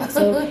going to have.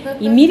 So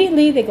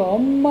immediately they go, oh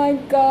my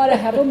God, I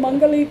have a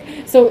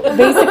Mangalik. So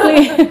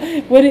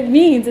basically what it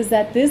means is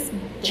that this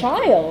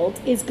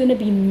child is going to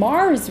be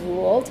Mars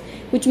ruled,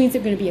 which means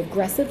they're going to be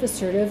aggressive,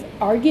 assertive,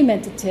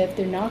 argumentative.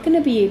 They're not going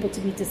to be able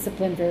to be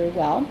disciplined very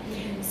well.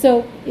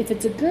 So if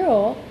it's a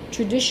girl,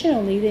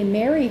 traditionally they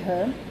marry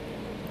her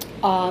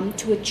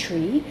to a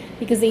tree,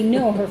 because they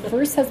know her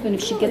first husband,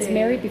 if she gets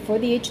married before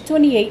the age of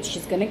 28,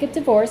 she's going to get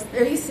divorced.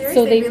 Are you serious?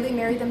 So they really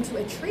marry them to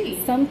a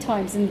tree?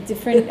 Sometimes in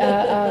different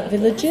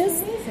villages.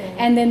 That's amazing.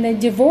 And then they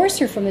divorce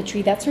her from the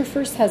tree. That's her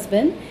first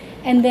husband.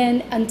 And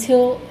then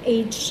until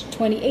age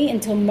 28,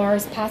 until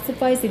Mars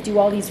pacifies, they do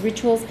all these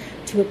rituals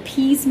to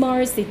appease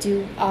Mars. They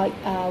do,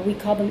 we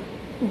call them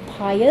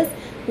upayas,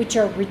 which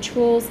are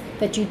rituals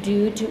that you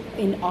do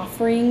in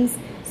offerings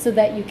so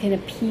that you can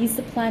appease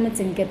the planets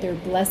and get their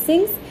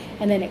blessings.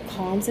 And then it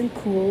calms and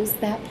cools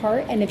that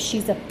part. And if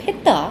she's a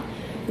pitta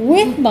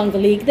with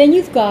Mangalik, then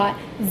you've got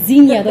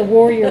Zinya, the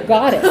warrior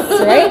goddess,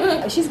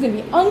 right? She's going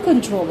to be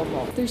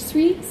uncontrollable. There's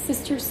 3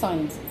 sister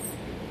sciences.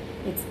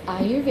 It's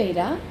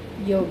Ayurveda,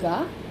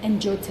 Yoga,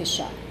 and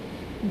Jyotisha.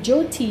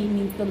 Jyoti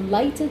means the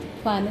lighted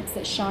planets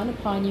that shine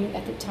upon you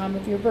at the time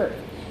of your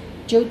birth.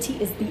 Jyoti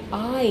is the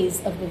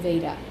eyes of the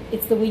Veda.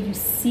 It's the way you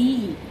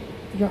see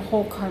your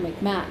whole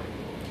karmic map.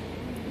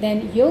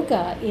 Then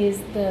yoga is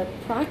the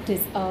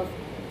practice of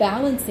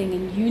balancing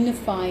and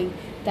unifying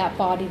that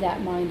body,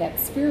 that mind, that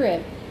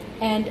spirit,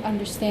 and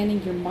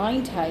understanding your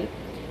mind type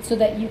so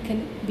that you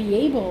can be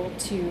able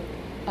to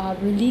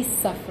release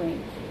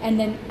suffering. And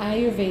then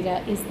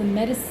Ayurveda is the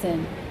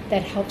medicine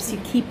that helps you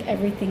keep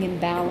everything in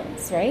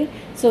balance, right?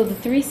 So the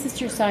 3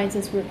 sister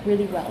sciences work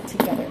really well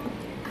together.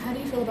 How do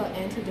you feel about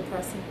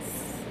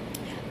antidepressants?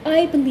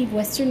 I believe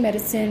Western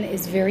medicine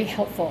is very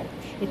helpful.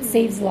 It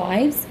saves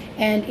lives,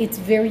 and it's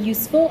very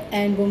useful,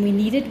 and when we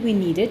need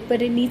it,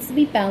 but it needs to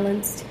be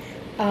balanced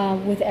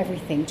with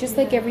everything. Just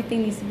like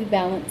everything needs to be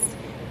balanced,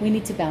 we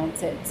need to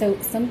balance it. So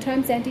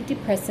sometimes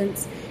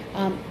antidepressants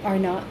are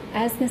not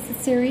as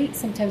necessary.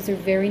 Sometimes they're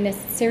very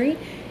necessary.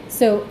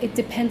 So it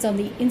depends on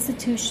the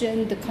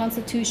institution, the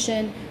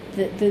constitution,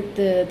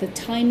 the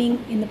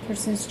timing in the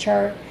person's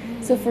chart.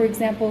 So for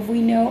example, if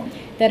we know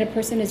that a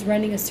person is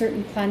running a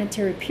certain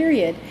planetary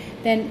period,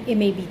 then it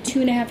may be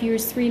 2.5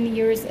 years, 3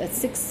 years, a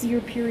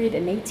 6-year period,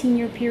 an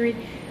 18-year period,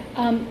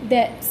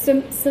 that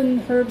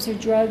some herbs or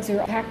drugs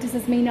or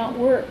practices may not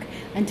work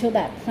until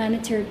that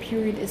planetary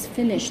period is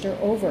finished or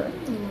over.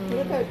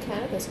 What about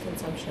cannabis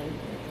consumption?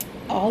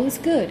 All is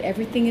good,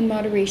 everything in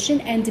moderation,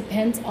 and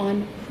depends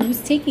on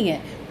who's taking it,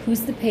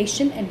 who's the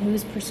patient, and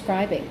who's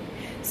prescribing.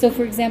 So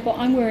for example,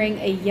 I'm wearing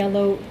a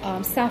yellow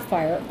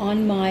sapphire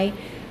on my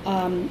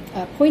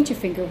pointer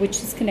finger,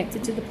 which is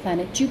connected to the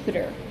planet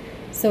Jupiter.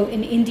 So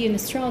in Indian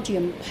astrology,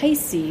 I'm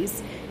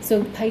Pisces.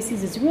 So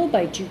Pisces is ruled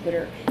by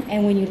Jupiter.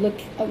 And when you look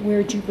at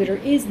where Jupiter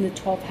is in the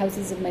 12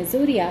 houses of my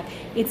zodiac,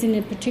 it's in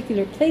a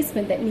particular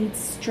placement that needs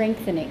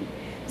strengthening.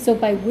 So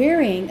by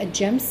wearing a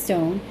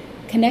gemstone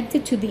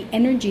connected to the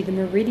energy, the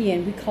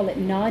meridian, we call it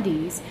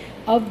nadis,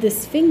 of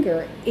this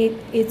finger,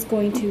 it's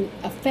going to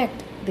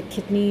affect the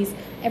kidneys,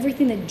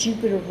 everything that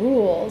Jupiter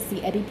rules,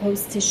 the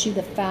adipose tissue,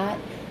 the fat,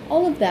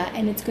 all of that,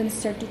 and it's going to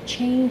start to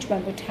change my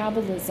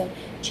metabolism,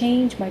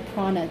 change my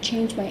prana,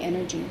 change my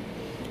energy.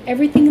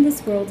 Everything in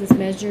this world is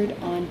measured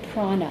on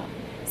prana.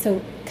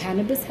 So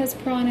cannabis has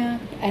prana,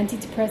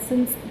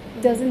 antidepressants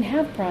doesn't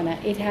have prana.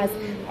 It has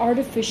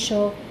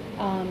artificial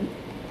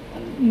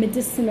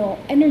medicinal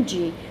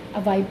energy, a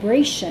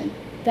vibration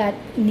that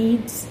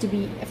needs to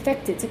be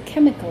affected. So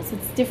chemicals,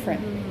 it's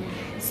different.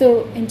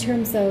 So in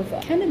terms of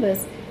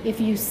cannabis,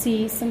 if you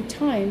see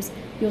sometimes,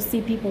 you'll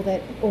see people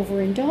that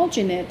overindulge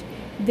in it,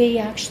 they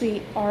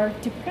actually are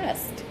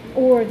depressed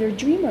or they're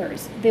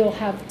dreamers. They'll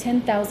have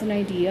 10,000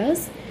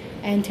 ideas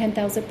and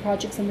 10,000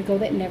 projects on the go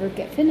that never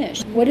get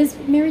finished. What is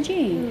Mary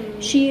Jane?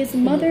 She is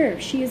mother.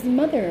 She is the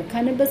mother.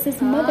 Cannabis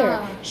is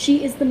mother.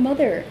 She is the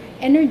mother.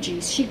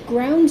 Energy. She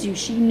grounds you.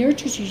 She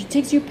nurtures you. She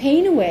takes your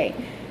pain away.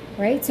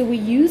 Right? So we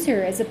use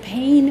her as a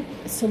pain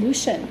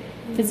solution.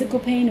 Physical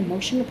pain,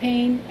 emotional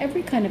pain,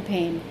 every kind of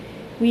pain.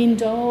 We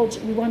indulge,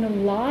 we want to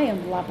lie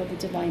on the lap of the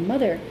Divine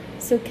Mother.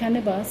 So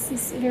cannabis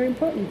is very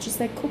important, just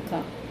like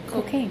cocaine.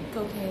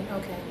 Cocaine,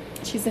 okay.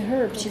 She's a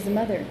herb, she's a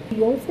mother. We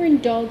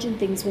overindulge in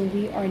things when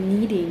we are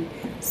needing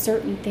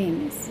certain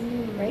things,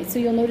 right? So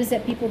you'll notice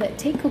that people that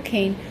take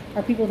cocaine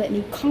are people that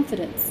need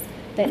confidence,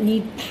 that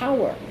need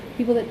power.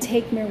 People that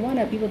take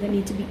marijuana are people that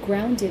need to be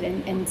grounded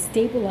and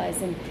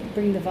stabilized and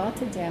bring the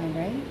vata down,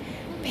 right?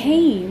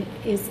 Pain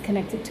is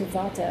connected to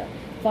vata.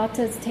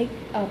 Vatas take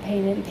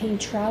pain, and pain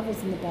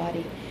travels in the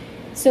body.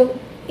 So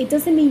it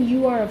doesn't mean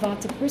you are a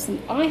vata person.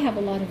 I have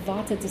a lot of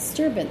vata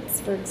disturbance,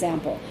 for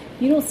example.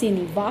 You don't see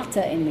any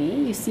vata in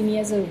me. You see me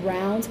as a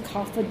round,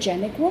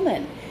 kaphagenic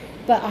woman.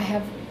 But I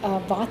have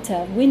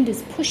vata. Wind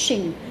is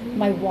pushing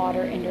my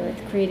water and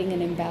earth, creating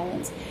an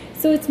imbalance.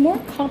 So it's more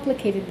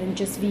complicated than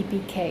just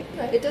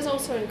VPK. It does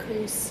also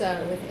increase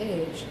with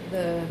age,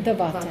 the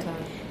vata.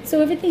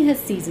 So everything has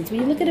seasons.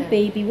 When you look at a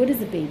baby, what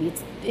is a baby?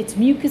 It's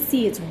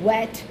mucousy, it's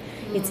wet,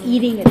 it's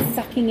eating, it's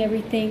sucking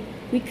everything.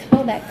 We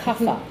call that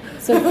kapha.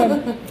 So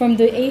from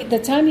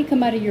the time you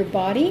come out of your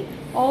body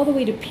all the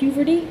way to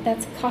puberty,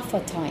 that's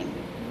kapha time.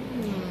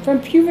 From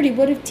puberty,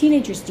 what do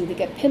teenagers do? They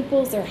get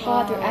pimples, they're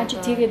hot, they're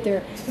agitated,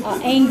 they're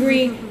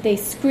angry, they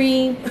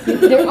scream,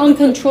 they're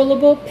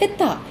uncontrollable.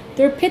 Pitta.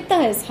 Their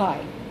pitta is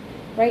high,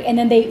 right? And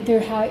then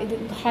they're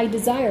high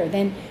desire.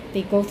 Then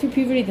they go through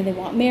puberty, then they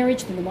want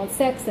marriage, then they want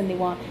sex, then they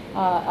want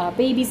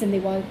babies, and they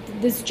want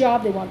this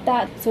job, they want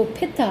that. So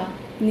pitta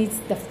needs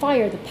the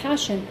fire, the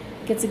passion,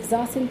 gets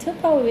exhausted until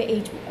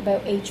probably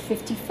about age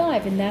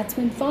 55, and that's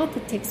when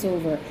vata takes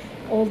over.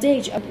 Old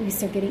age, we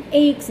start getting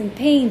aches and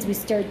pains, we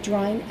start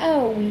drying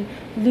out, we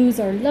lose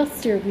our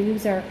luster, we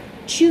lose our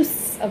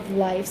juice of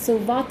life, so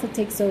vata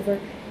takes over,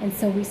 and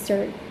so we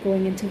start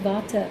going into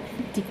vata,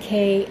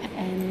 decay,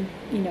 and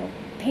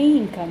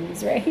pain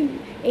comes, right?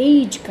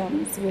 Age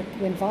comes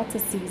when vata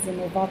season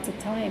or vata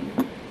time.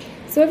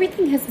 So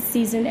everything has a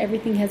season,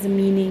 everything has a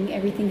meaning,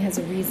 everything has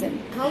a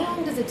reason. How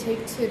long does it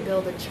take to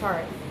build a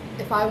chart?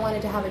 If I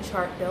wanted to have a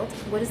chart built,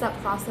 what does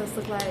that process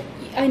look like?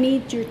 I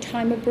need your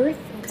time of birth,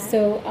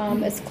 so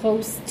as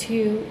close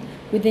to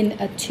within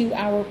a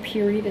 2-hour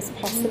period as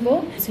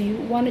possible. So you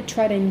want to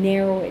try to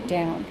narrow it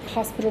down.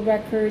 Hospital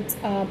records,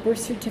 birth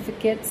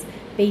certificates,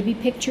 baby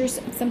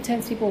pictures.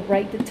 Sometimes people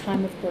write the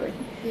time of birth.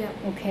 Yeah.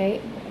 Okay.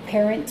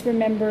 Parents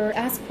remember,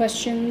 ask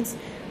questions.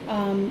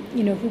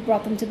 Who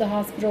brought them to the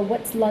hospital?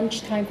 What's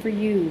lunch time for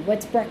you?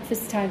 What's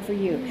breakfast time for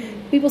you?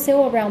 People say,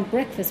 around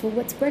breakfast. Well,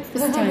 what's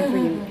breakfast time for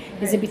you?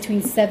 Right. Is it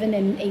between 7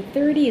 and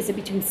 8:30? Is it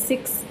between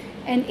 6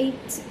 and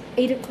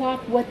 8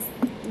 o'clock? What's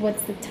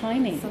the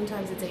timing?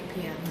 Sometimes it's 8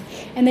 p.m.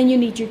 And then you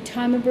need your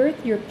time of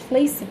birth, your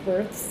place of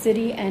birth,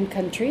 city and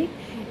country,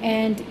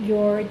 and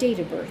your date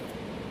of birth.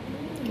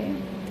 Okay,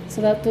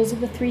 so those are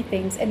the 3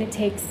 things, and it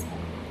takes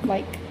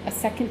like a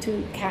second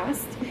to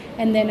cast,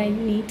 and then I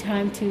need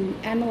time to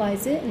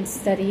analyze it and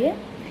study it,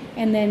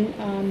 and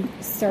then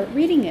start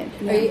reading it.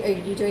 Yeah. Are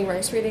you doing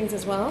rice readings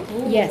as well?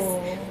 Ooh. Yes.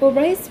 Well,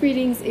 rice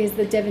readings is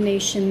the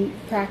divination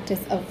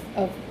practice of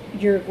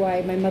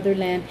Uruguay, my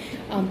motherland.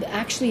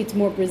 Actually, it's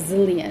more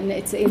Brazilian.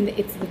 It's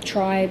the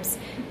tribes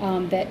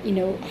that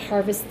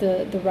harvest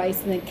the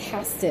rice and then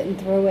cast it and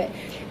throw it.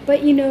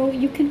 But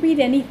you can read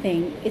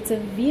anything. It's a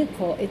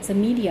vehicle. It's a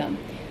medium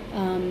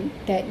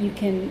that you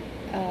can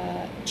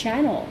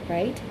channel,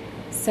 right?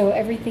 So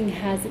everything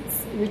has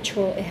its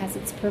ritual. It has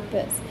its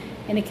purpose,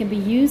 and it can be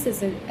used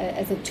as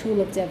a tool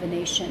of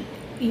divination.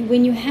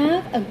 When you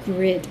have a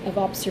grid of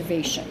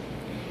observation,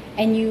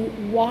 and you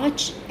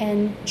watch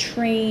and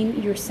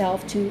train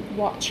yourself to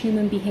watch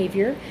human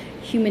behavior,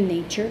 human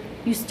nature,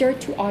 you start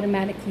to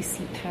automatically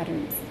see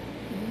patterns.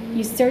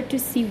 You start to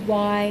see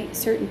why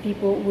certain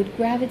people would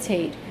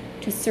gravitate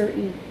to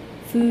certain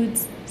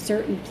foods,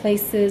 certain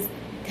places,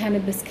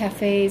 cannabis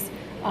cafes,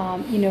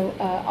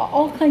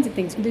 all kinds of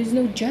things. There's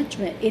no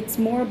judgment. It's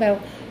more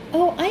about,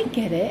 I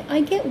get it.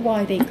 I get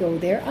why they go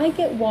there. I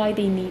get why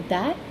they need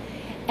that.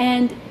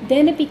 And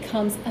then it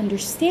becomes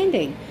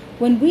understanding.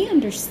 When we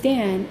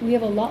understand, we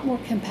have a lot more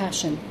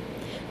compassion.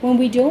 When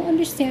we don't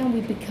understand, we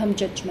become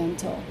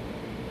judgmental,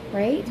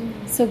 right?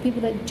 Mm-hmm. So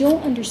people that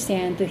don't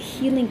understand the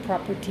healing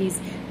properties,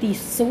 the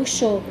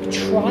social,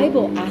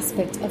 tribal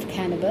aspect of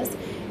cannabis,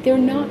 they're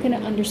not going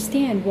to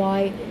understand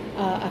why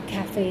a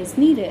cafe is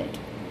needed.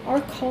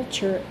 Our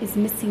culture is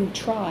missing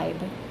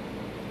tribe,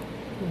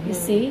 you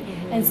see?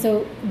 Mm-hmm. And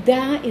so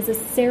that is a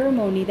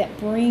ceremony that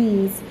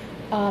brings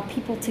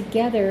people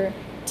together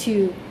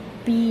to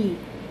be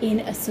in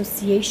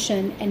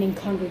association and in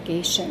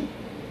congregation.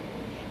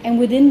 And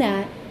within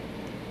that,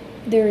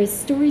 there is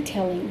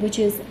storytelling, which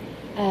is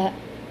a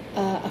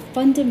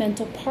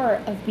fundamental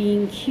part of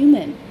being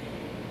human,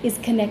 is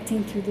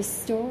connecting through the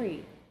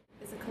story.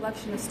 It's a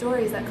collection of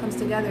stories that comes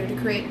together to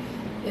create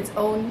its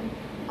own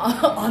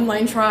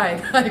online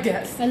tribe, I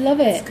guess. I love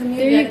it.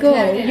 There you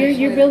go.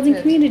 You're building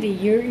community.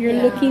 You're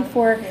looking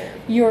for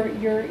your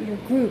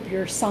group,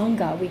 your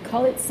Sangha. We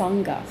call it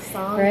Sangha.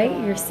 Right?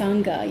 Your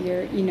Sangha,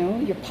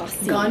 your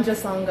posse. Ganja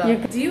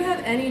Sangha. Do you have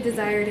any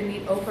desire to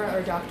meet Oprah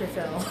or Dr.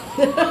 Phil?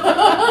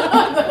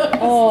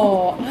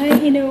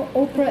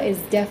 Oprah is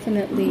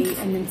definitely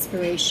an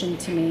inspiration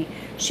to me.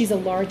 She's a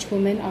large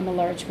woman. I'm a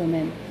large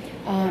woman.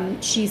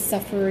 She's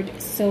suffered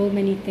so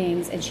many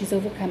things and she's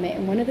overcome it.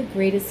 And one of the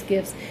greatest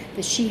gifts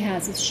that she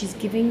has is she's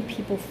giving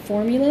people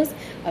formulas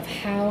of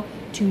how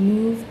to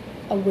move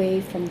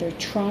away from their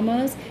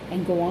traumas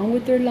and go on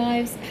with their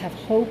lives, have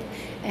hope.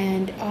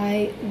 And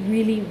I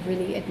really,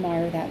 really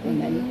admire that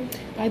woman.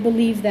 Mm-hmm. I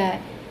believe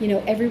that,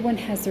 everyone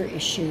has their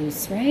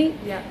issues, right?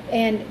 Yeah.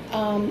 And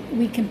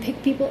we can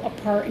pick people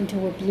apart until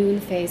we're blue in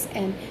the face.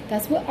 And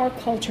that's what our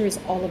culture is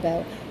all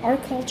about. Our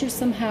culture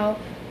somehow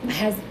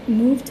has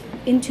moved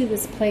into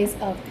this place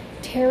of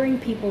tearing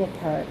people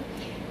apart.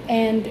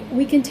 And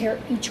we can tear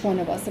each one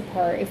of us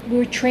apart if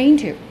we're trained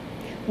to.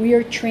 We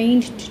are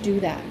trained to do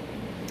that.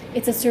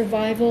 It's a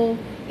survival.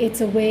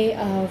 It's a way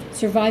of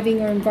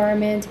surviving our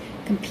environment,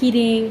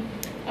 competing,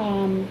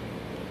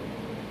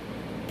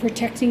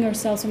 protecting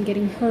ourselves from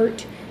getting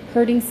hurt,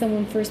 hurting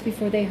someone first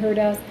before they hurt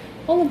us.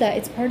 All of that,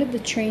 it's part of the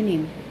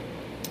training.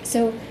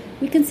 So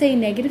we can say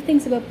negative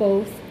things about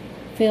both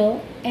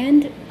Phil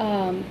and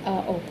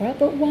Oprah,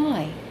 but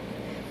why?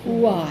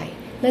 Why?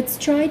 Let's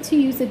try to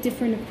use a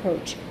different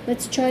approach.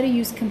 Let's try to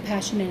use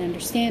compassion and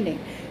understanding.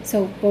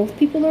 So both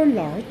people are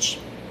large,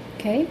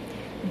 okay?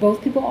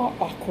 Both people are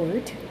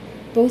awkward.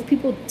 Both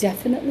people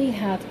definitely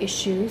have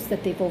issues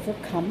that they've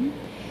overcome.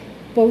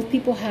 Both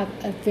people have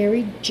a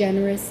very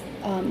generous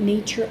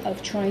nature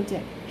of trying to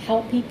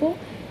help people.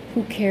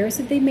 Who cares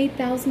if they made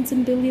thousands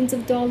and billions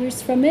of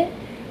dollars from it?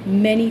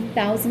 Many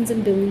thousands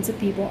and billions of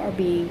people are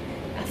being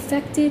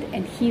affected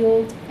and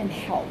healed and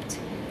helped.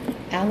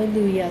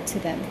 Alleluia to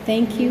them.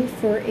 Thank you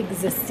for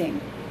existing.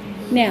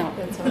 Now,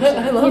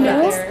 I love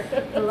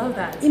that. I love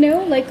that. You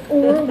know, like,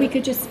 or we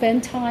could just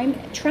spend time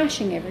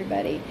trashing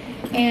everybody.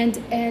 And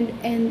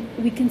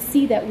we can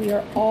see that we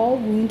are all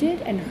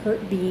wounded and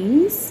hurt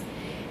beings.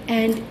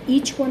 And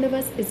each one of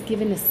us is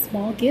given a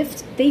small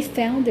gift. They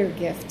found their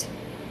gift.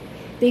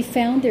 They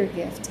found their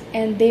gift.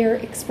 And they're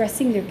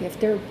expressing their gift.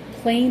 They're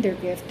playing their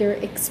gift. They're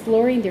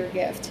exploring their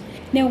gift.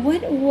 Now,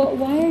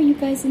 why are you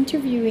guys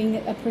interviewing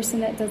a person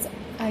that does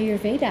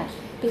Ayurveda?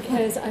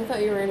 Because I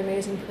thought you were an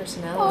amazing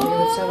personality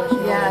with so much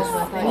knowledge.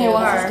 Yes, and you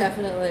are. This is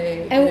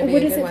definitely And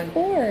what is it one.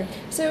 for?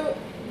 So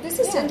this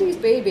is Cindy's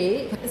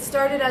baby. It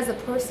started as a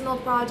personal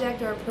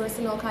project or a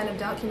personal kind of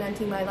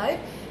documenting my life,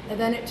 and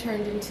then it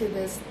turned into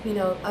this,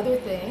 other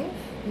thing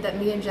that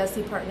me and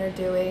Jesse partnered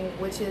doing,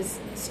 which is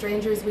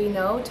Strangers We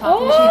Know,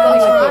 talking to people in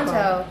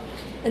Toronto.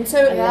 And so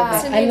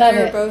Cindy and I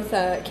are both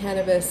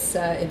cannabis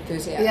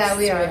enthusiasts. Yeah,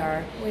 we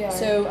are.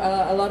 So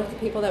a lot of the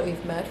people that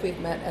we've met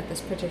at this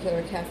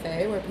particular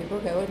cafe where people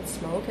go and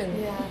smoke, and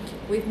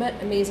we've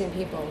met amazing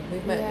people.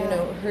 We've met,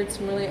 heard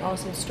some really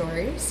awesome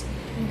stories.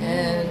 Mm-hmm.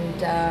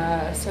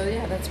 And so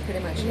that's pretty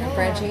much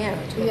branching out.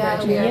 We're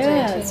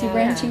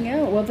branching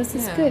out. Well, this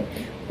is good.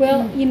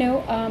 Well,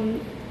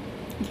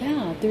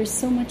 there's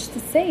so much to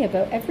say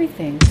about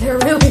everything. There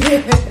really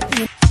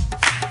is.